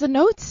 And what does the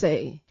note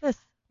say?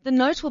 The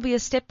note will be a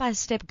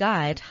step-by-step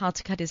guide how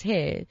to cut his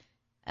hair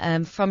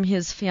from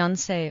his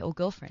fiancé or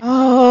girlfriend.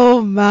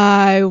 Oh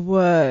my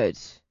word.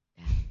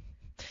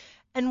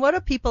 And what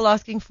are people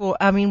asking for?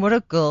 What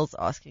are girls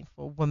asking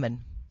for?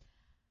 Women.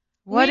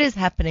 What is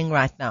happening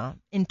right now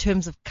in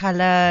terms of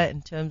color,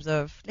 in terms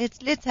of,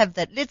 let's have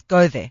that, let's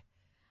go there.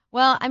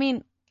 Well,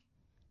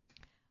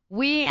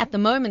 we at the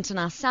moment in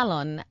our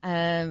salon,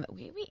 I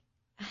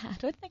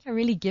don't think I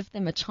really give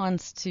them a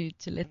chance to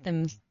let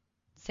them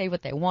say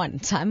what they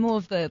want. I'm more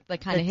of the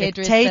kind of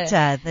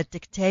hairdresser. The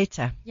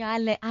dictator. Yeah,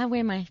 I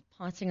wear my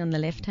parting on the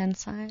left-hand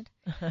side.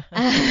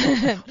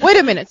 Wait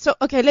a minute. So,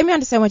 okay, let me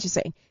understand what you're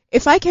saying.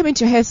 If I came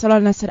into a hair salon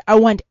and I said, I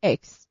want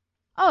X,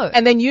 Oh,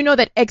 and then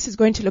that X is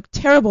going to look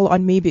terrible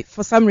on me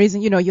for some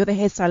reason, you're the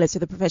hairstylist, you're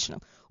the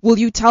professional. Will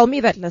you tell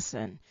me that,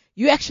 listen,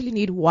 you actually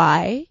need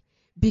Y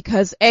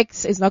because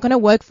X is not going to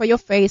work for your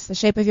face, the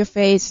shape of your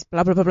face,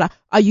 blah, blah, blah, blah.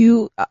 Are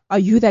you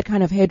that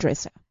kind of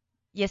hairdresser?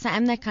 yes, I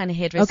am that kind of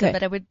hairdresser, Okay.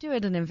 but I would do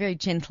it in a very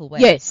gentle way.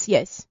 Yes.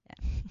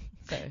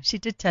 So. She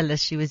did tell us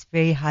she was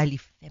very highly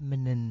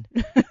feminine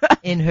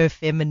in her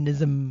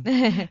feminism.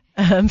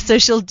 So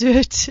she'll do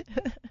it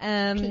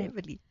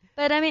cleverly.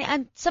 But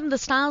and some of the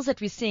styles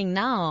that we're seeing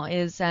now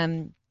is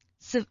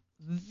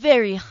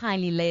very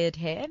highly layered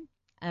hair,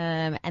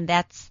 and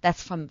that's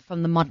from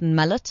the modern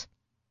mullet,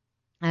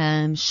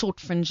 short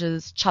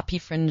fringes, choppy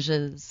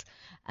fringes,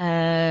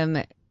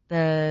 the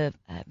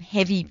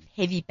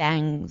heavy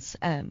bangs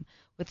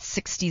with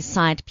 60s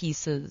side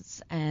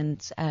pieces,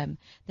 and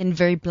then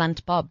very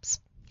blunt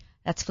bobs.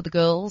 That's for the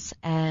girls,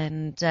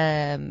 and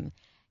and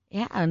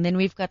then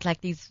we've got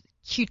these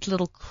cute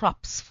little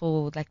crops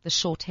for the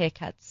short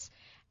haircuts.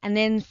 And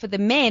then for the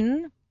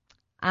men,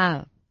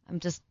 I'm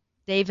just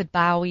David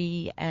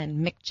Bowie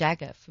and Mick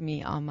Jagger for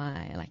me are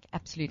my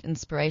absolute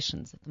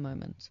inspirations at the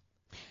moment.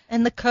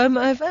 And the comb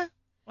over?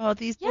 Oh,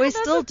 these boys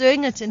those still are-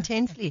 doing it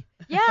intensely.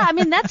 Yeah,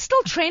 that's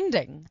still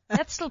trending.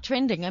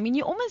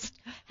 You almost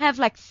have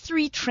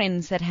 3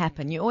 trends that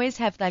happen. You always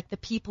have the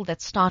people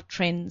that start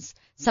trends,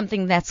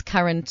 something that's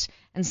current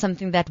and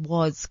something that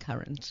was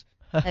current.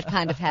 That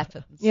kind of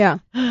happens. Yeah.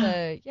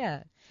 So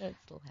yeah, that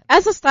still happens.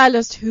 As a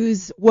stylist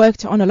who's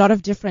worked on a lot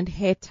of different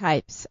hair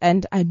types,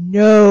 and I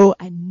know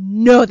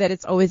that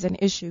it's always an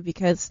issue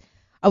because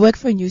I work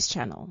for a news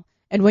channel,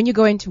 and when you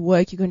go into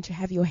work, you're going to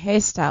have your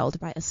hair styled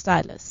by a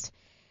stylist.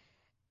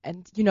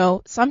 And, you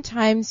know,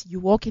 sometimes you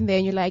walk in there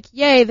and you're like,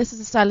 yay, this is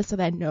a stylist that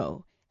I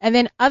know. And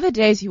then other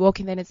days you walk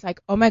in there and it's like,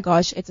 oh my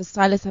gosh, it's a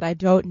stylist that I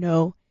don't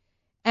know.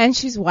 And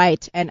she's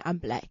white and I'm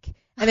black.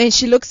 And then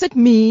she looks at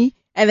me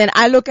and then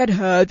I look at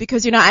her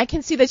because, you know, I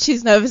can see that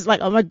she's nervous,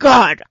 like, oh my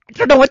God, I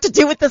don't know what to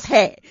do with this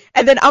hair.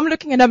 And then I'm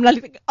looking and I'm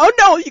like, oh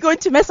no, you're going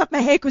to mess up my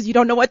hair because you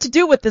don't know what to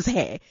do with this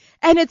hair.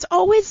 And it's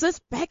always this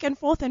back and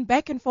forth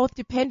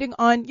depending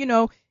on, you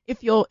know, if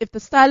the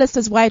stylist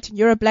is white and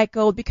you're a black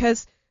girl,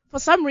 because for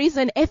some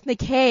reason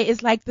ethnic hair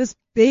is like this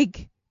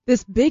big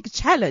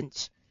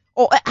challenge.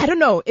 Or I don't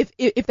know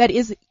if that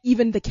is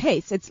even the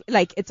case. It's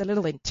like, it's a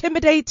little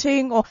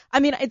intimidating, or,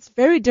 I mean, it's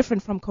very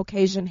different from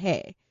Caucasian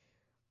hair.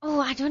 Oh,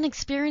 I don't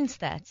experience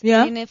that.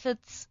 Yeah? I mean,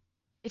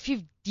 if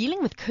you're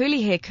dealing with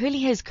curly hair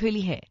is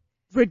curly hair.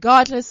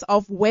 Regardless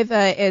of whether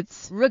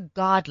it's...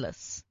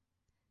 Regardless.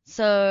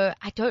 So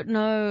I don't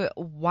know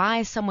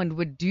why someone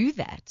would do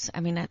that.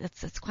 I mean,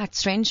 it's quite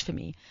strange for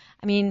me.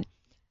 I mean,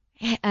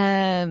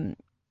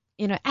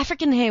 you know,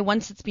 African hair,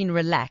 once it's been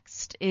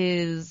relaxed,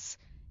 is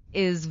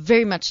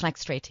very much like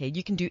straight hair.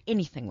 You can do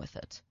anything with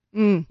it.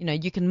 You know,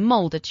 you can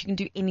mold it. You can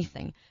do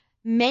anything.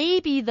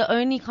 Maybe the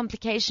only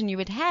complication you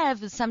would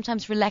have is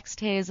sometimes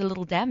relaxed hair is a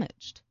little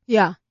damaged.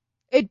 Yeah.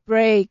 It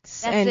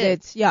breaks. That's and it.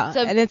 it's, yeah.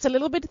 So- and it's a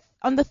little bit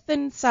on the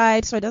thin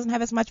side, so it doesn't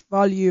have as much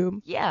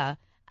volume. Yeah.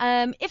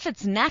 If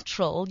it's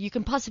natural, you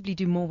can possibly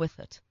do more with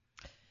it.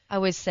 I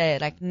always say,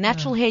 like,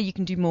 natural hair, you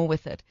can do more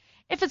with it.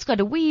 If it's got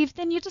a weave,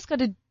 then you just got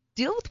to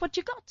deal with what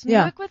you got and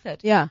Yeah. work with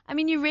it. Yeah. I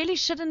mean, you really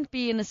shouldn't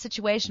be in a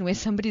situation where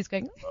somebody's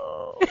going,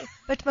 oh.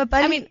 But my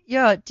buddy,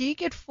 do you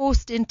get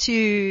forced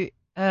into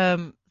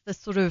the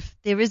sort of,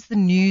 there is the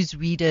news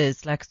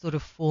readers, like sort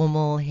of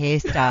formal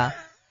hairstyle,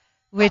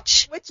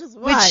 which is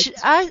what?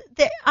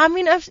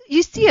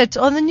 you see it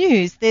on the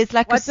news. There's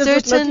like What does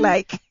it look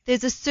like?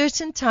 There's a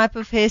certain type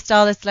of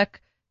hairstyle.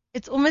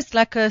 It's almost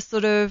like a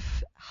sort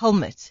of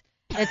helmet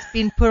that's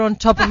been put on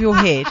top of your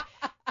head.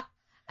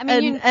 I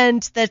mean,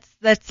 and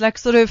that's like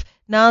sort of,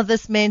 now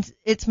it's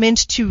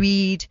meant to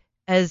read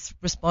as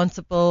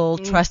responsible,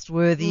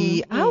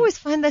 trustworthy. I always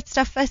find that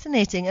stuff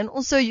fascinating. And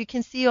also you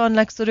can see on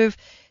like sort of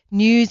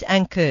news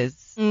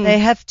anchors, they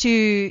have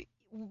to,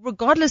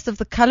 regardless of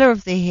the color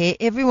of their hair,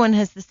 everyone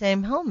has the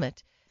same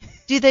helmet.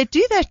 Do they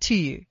do that to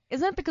you?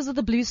 isn't it because of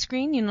the blue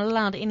screen? You're not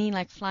allowed any,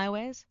 like,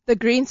 flyaways? The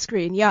green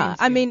screen, yeah. Green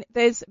screen. I mean,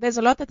 there's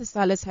a lot that the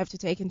stylists have to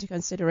take into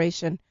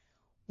consideration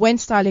when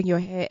styling your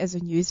hair as a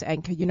news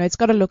anchor. You know, it's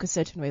got to look a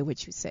certain way,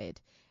 which you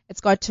said.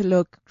 It's got to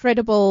look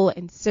credible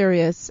and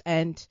serious,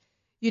 and,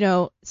 you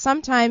know,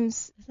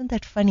 sometimes... Isn't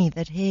that funny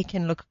that hair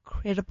can look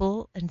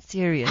credible and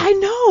serious I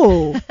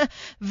know!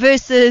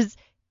 versus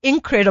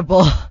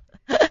incredible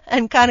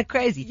and kind of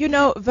crazy? You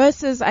know,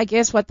 versus, I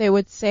guess, what they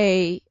would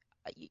say,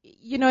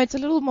 you know, it's a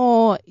little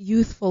more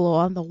youthful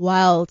or on the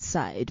wild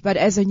side, but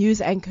as a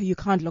news anchor, you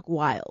can't look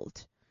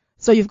wild.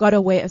 So you've got to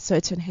wear a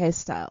certain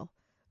hairstyle.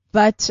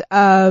 But,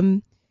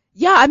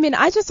 yeah, I mean,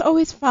 I just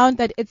always found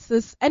that it's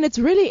this, and it's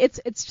really,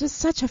 it's just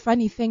such a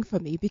funny thing for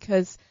me,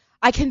 because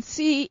I can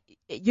see,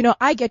 you know,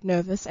 I get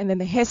nervous and then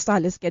the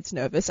hairstylist gets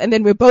nervous and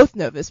then we're both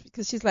nervous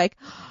because she's like,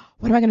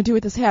 what am I going to do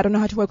with this hair? I don't know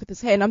how to work with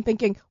this hair. And I'm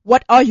thinking,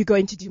 what are you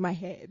going to do my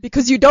hair?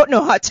 Because you don't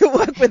know how to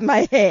work with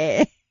my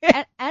hair.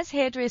 As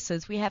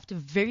hairdressers, we have to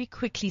very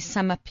quickly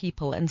sum up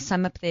people and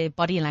sum up their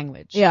body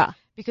language. Yeah.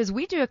 Because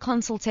we do a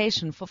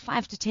consultation for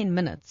 5 to 10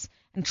 minutes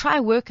and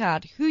try work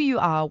out who you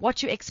are,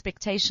 what your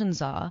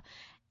expectations are,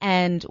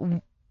 and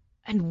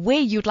where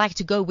you'd like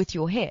to go with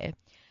your hair.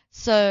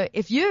 So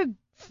if you're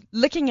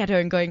looking at her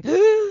and going,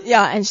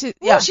 Yeah, and she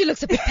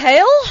looks a bit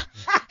pale,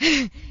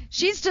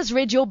 she's just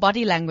read your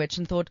body language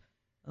and thought,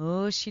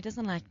 oh, she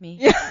doesn't like me.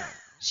 Yeah.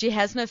 She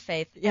has no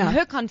faith. Yeah. And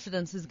her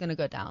confidence is going to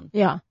go down.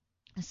 Yeah.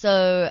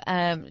 So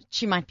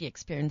she might be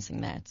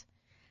experiencing that.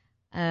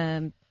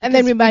 And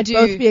then we might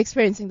both be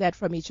experiencing that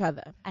from each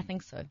other. I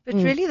think so. But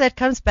really that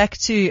comes back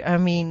to, I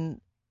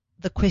mean,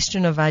 the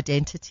question of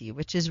identity,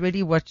 which is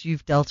really what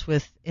you've dealt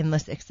with in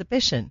this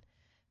exhibition.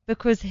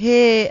 Because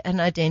hair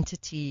and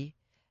identity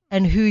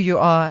and who you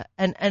are,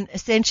 and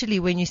essentially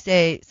when you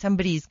say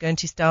somebody's going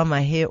to style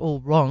my hair all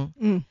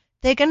wrong,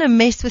 they're going to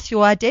mess with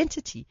your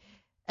identity.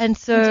 And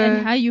so,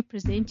 and how you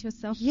present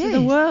yourself to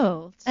the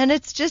world. And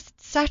it's just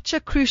such a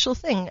crucial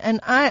thing. And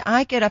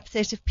I get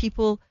upset if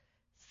people,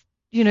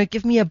 you know,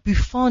 give me a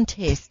bouffant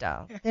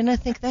hairstyle. Then I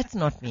think that's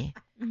not me.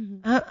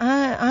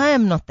 I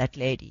am not that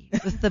lady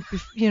with the,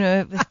 you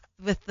know,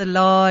 with the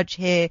large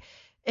hair.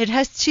 It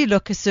has to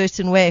look a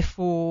certain way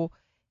for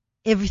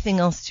everything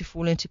else to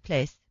fall into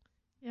place.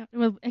 Yeah.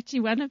 Well,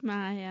 actually, one of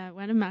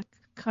my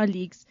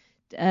colleagues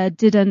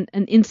did an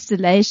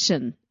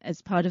installation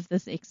as part of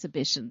this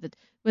exhibition.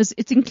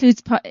 It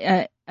includes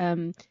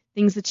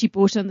things that she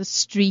bought on the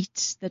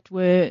street that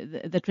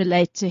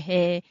relate to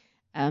hair.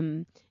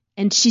 And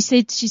she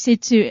said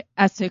to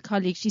us, her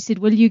colleague, she said,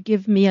 "Will you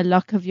give me a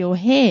lock of your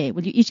hair?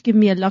 Will you each give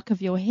me a lock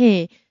of your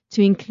hair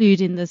to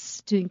include in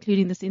this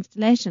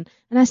installation?"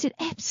 And I said,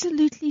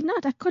 "Absolutely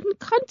not. I couldn't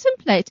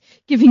contemplate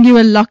giving you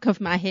a lock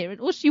of my hair."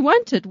 And all she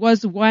wanted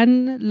was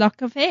one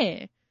lock of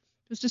hair.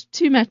 was just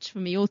too much for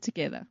me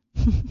altogether.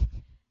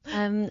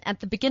 At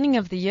the beginning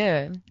of the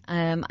year,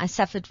 I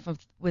suffered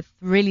with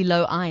really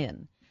low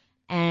iron,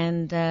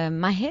 and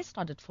my hair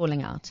started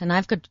falling out, and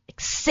I've got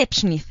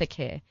exceptionally thick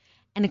hair,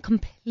 and it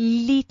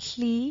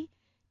completely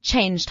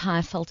changed how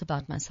I felt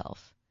about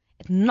myself.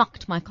 It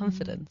knocked my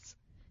confidence,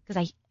 because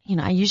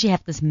I usually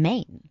have this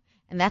mane,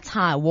 and that's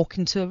how I walk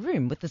into a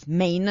room, with this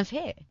mane of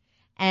hair.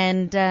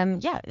 And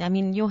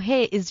your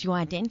hair is your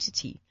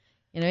identity.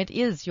 It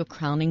is your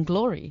crowning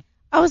glory.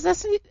 I was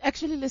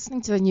actually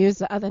listening to the news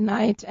the other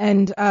night,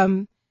 and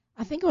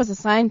I think it was a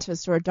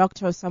scientist or a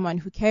doctor or someone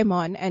who came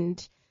on,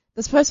 and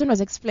this person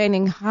was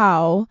explaining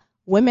how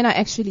women are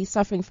actually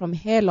suffering from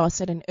hair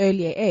loss at an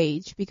earlier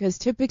age, because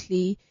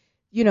typically,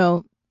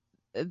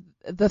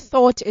 the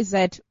thought is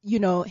that,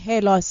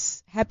 hair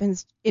loss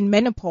happens in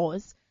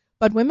menopause,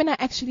 but women are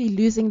actually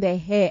losing their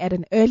hair at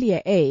an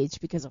earlier age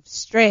because of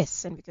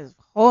stress and because of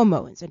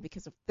hormones and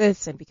because of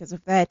this and because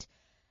of that.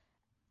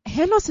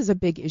 Hair loss is a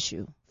big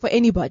issue for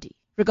anybody,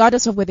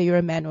 regardless of whether you're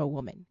a man or a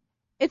woman.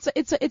 It's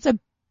a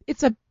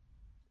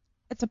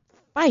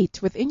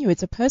fight within you.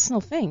 It's a personal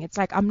thing. It's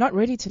like, I'm not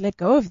ready to let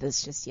go of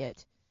this just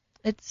yet.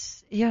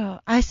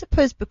 I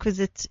suppose because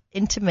it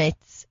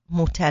intimates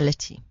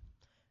mortality.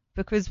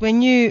 Because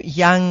when you're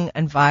young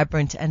and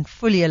vibrant and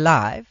fully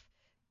alive,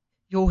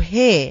 your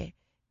hair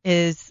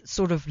is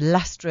sort of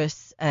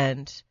lustrous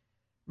and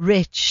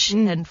rich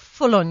and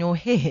full on your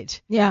head.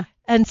 Yeah.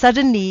 And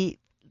suddenly,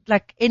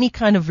 like any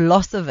kind of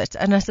loss of it.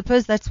 And I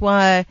suppose that's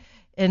why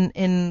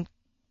in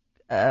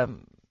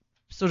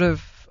sort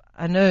of,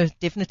 I know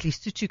definitely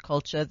Sotho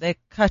culture, they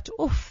cut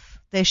off,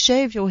 they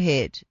shave your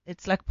head.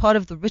 It's like part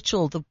of the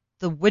ritual.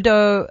 The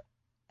widow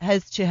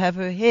has to have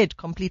her head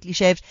completely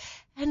shaved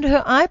and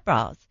her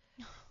eyebrows,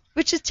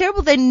 which is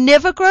terrible. They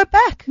never grow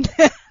back.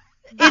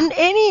 In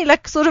any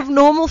like sort of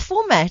normal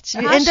format,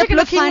 you end up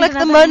looking like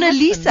the Mona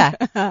Lisa.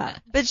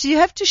 But you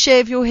have to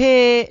shave your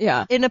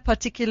hair in a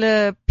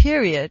particular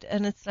period,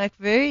 and it's like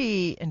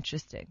very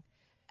interesting.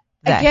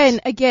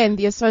 Again,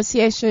 the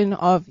association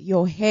of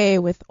your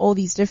hair with all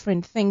these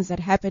different things that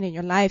happen in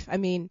your life. I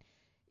mean,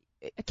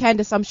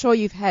 Candace, I'm sure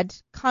you've had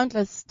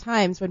countless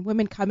times when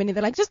women come in and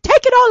they're like, just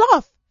take it all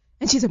off,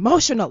 and she's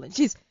emotional,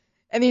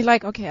 and you're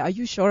like, okay, are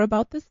you sure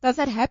about this? Does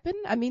that happen?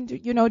 I mean,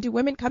 do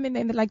women come in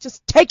and they're like,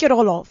 just take it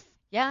all off?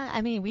 Yeah,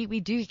 I mean, we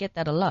do get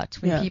that a lot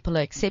when people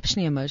are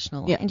exceptionally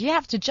emotional. Yeah. And you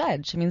have to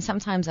judge. I mean,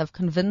 sometimes I've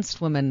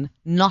convinced women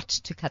not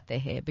to cut their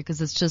hair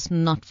because it's just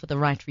not for the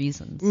right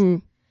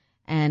reasons.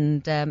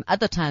 And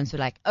other times we're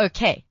like,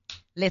 okay,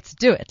 let's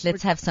do it.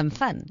 Let's have some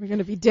fun. We're going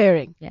to be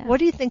daring. Yeah. What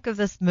do you think of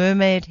this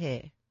mermaid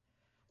hair?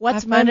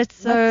 What's mermaid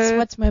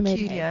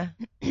hair?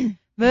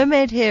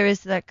 Mermaid hair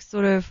is like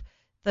sort of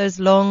those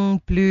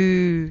long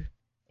blue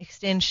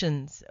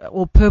extensions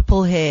or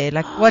purple hair,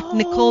 like what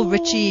Nicole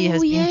Richie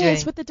has been doing.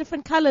 Yes, with the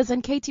different colors,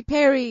 and Katy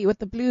Perry with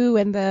the blue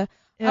and the.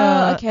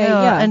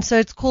 Yeah. And so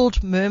it's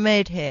called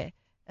mermaid hair,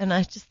 and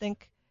I just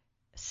think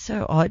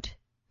so odd,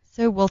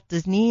 so Walt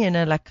Disney in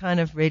a like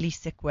kind of really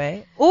sick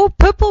way. Or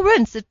purple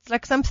rinse, it's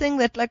like something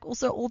that like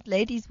also old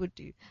ladies would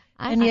do,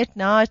 and yet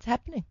now it's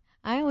happening.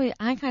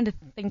 I kind of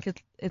think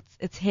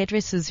it's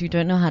hairdressers who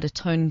don't know how to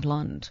tone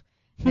blonde.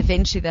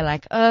 Eventually they're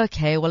like,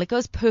 okay, well, it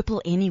goes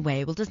purple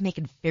anyway. We'll just make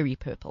it very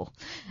purple.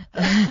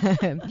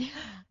 And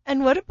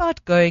what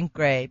about going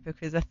grey?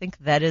 Because I think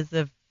that is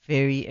a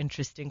very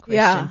interesting question.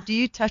 Yeah. Do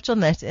you touch on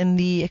that in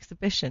the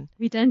exhibition?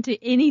 We don't do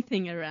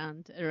anything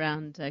around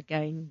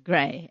going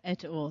grey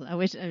at all.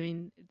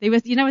 There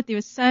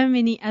were so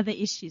many other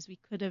issues we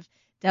could have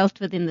dealt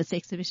with in this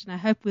exhibition. I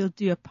hope we'll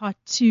do a part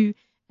 2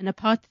 and a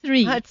part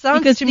 3. It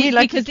sounds to me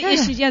like because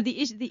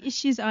the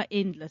issues are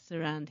endless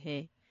around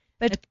hair.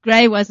 But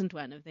grey wasn't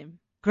one of them.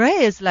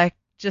 Grey is like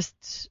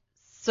just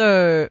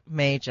so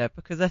major,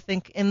 because I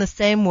think in the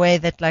same way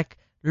that like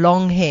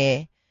long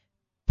hair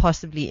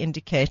possibly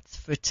indicates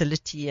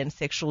fertility and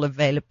sexual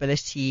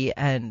availability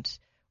and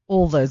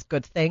all those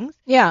good things.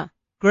 Yeah.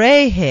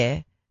 Grey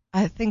hair,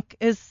 I think,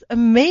 is a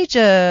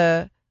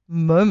major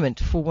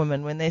moment for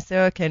women when they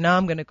say, okay, now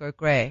I'm going to go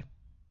grey.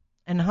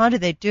 And how do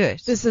they do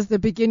it? This is the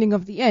beginning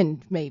of the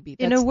end, maybe.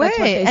 In a way. That's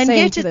what they're and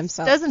saying yet to it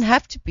themselves. doesn't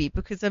have to be,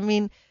 because I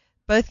mean,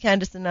 both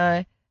Candace and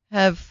I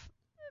have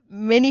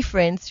many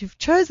friends who've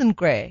chosen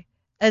grey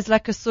as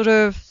like a sort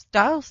of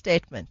style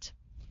statement.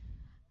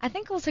 I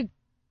think also,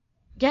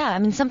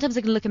 sometimes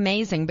it can look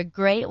amazing, but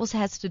grey also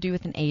has to do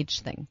with an age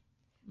thing.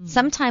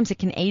 Sometimes it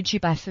can age you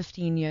by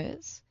 15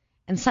 years,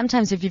 and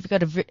sometimes if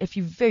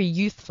you're very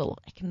youthful,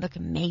 it can look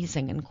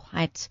amazing and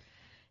quite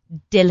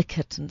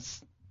delicate and,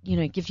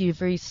 give you a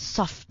very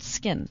soft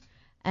skin.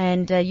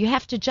 And you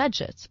have to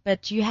judge it,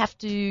 but you have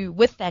to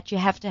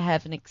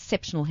have an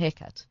exceptional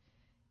haircut.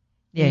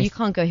 Yes. You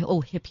can't go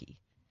all hippie.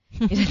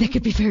 That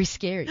could be very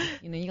scary.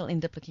 You'll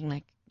end up looking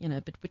like, a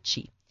bit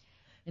witchy.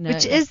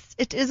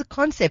 It is a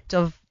concept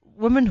of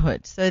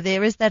womanhood. So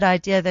there is that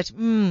idea that,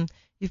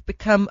 you've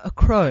become a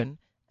crone,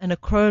 and a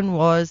crone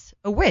was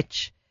a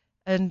witch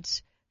and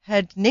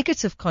had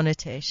negative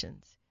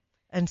connotations.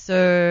 And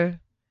so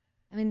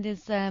I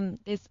mean,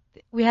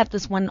 we have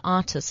this one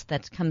artist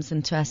that comes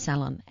into our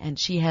salon, and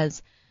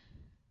she's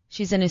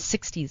in her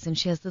 60s, and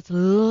she has this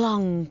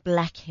long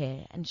black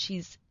hair, and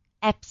she's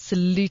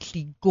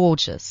absolutely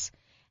gorgeous.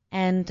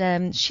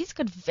 And she's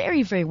got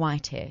very, very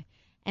white hair,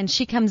 and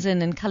she comes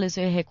in and colors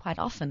her hair quite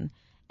often.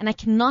 And I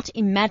cannot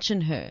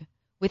imagine her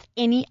with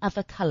any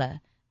other color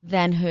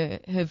than her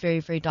very,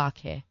 very dark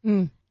hair.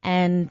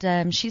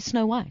 And she's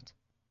Snow White.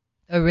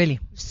 Oh, really?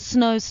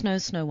 Snow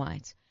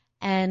White.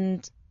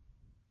 And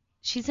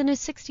she's in her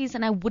 60s,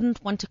 and I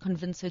wouldn't want to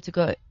convince her to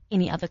go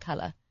any other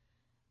color.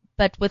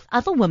 But with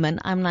other women,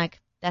 I'm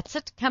like, that's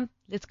it. Come,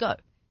 let's go.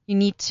 We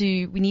need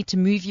to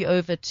move you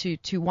over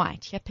to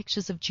white. Here are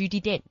pictures of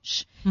Judi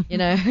Dench.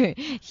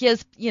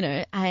 Here's,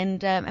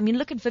 and I mean,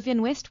 look at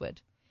Vivienne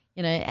Westwood.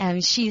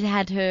 She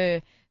had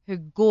her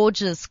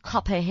gorgeous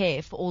copper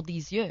hair for all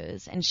these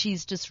years, and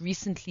she's just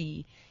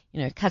recently,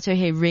 cut her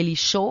hair really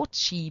short.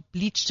 She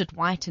bleached it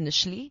white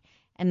initially,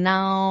 and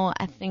now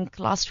I think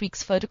last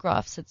week's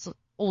photographs, it's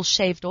all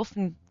shaved off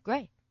and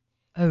grey.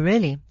 Oh,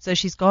 really? So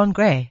she's gone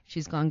grey.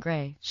 She's gone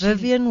grey.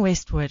 Vivienne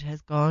Westwood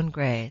has gone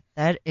grey.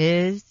 That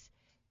is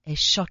a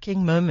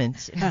shocking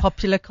moment in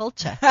popular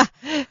culture.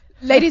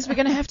 Ladies, we're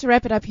going to have to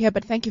wrap it up here,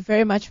 but thank you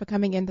very much for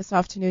coming in this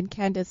afternoon.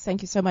 Candice,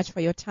 thank you so much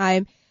for your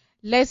time.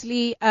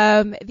 Leslie,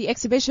 the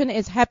exhibition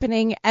is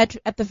happening at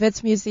the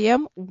Wits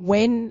Museum.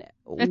 When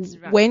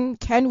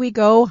can we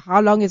go?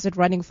 How long is it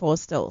running for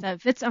still? So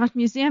Wits Art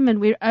Museum,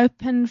 and we're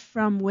open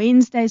from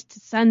Wednesdays to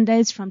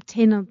Sundays from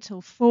 10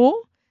 until 4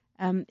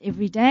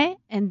 every day.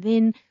 And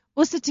then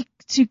also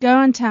to go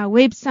onto our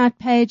website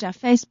page, our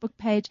Facebook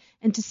page,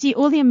 and to see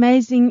all the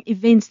amazing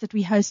events that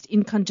we host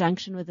in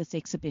conjunction with this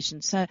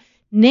exhibition. So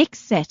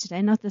next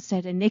Saturday, not this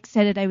Saturday, next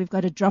Saturday we've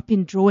got a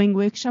drop-in drawing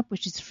workshop,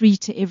 which is free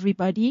to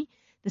everybody.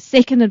 The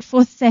second and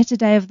fourth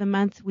Saturday of the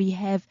month, we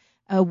have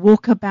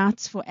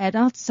walkabouts for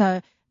adults.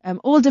 So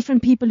all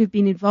different people who've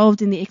been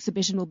involved in the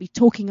exhibition will be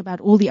talking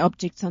about all the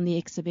objects on the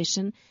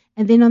exhibition.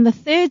 And then on the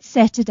third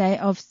Saturday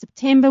of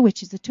September,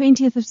 which is the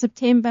 20th of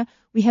September,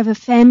 we have a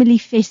family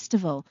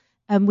festival,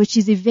 which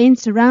is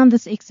events around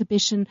this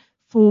exhibition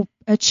for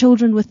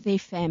children with their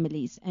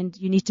families. And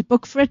you need to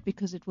book for it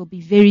because it will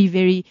be very,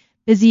 very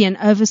busy and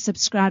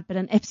oversubscribed, but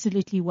an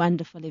absolutely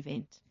wonderful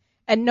event.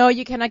 And no,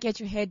 you cannot get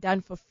your hair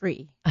done for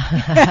free.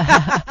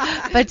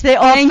 But there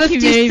are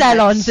 50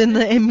 salons in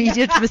the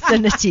immediate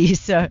vicinity.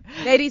 So,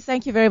 ladies,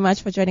 thank you very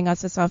much for joining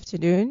us this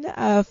afternoon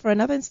for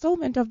another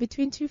installment of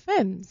Between Two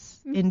Femmes.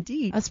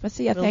 Indeed.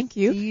 Aspasia, thank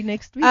you. See you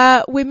next week.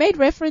 We made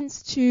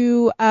reference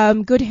to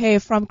Good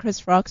Hair from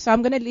Chris Rock, so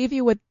I'm going to leave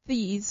you with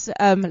these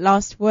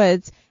last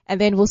words, and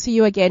then we'll see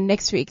you again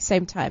next week,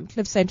 same time,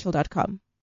 cliffcentral.com.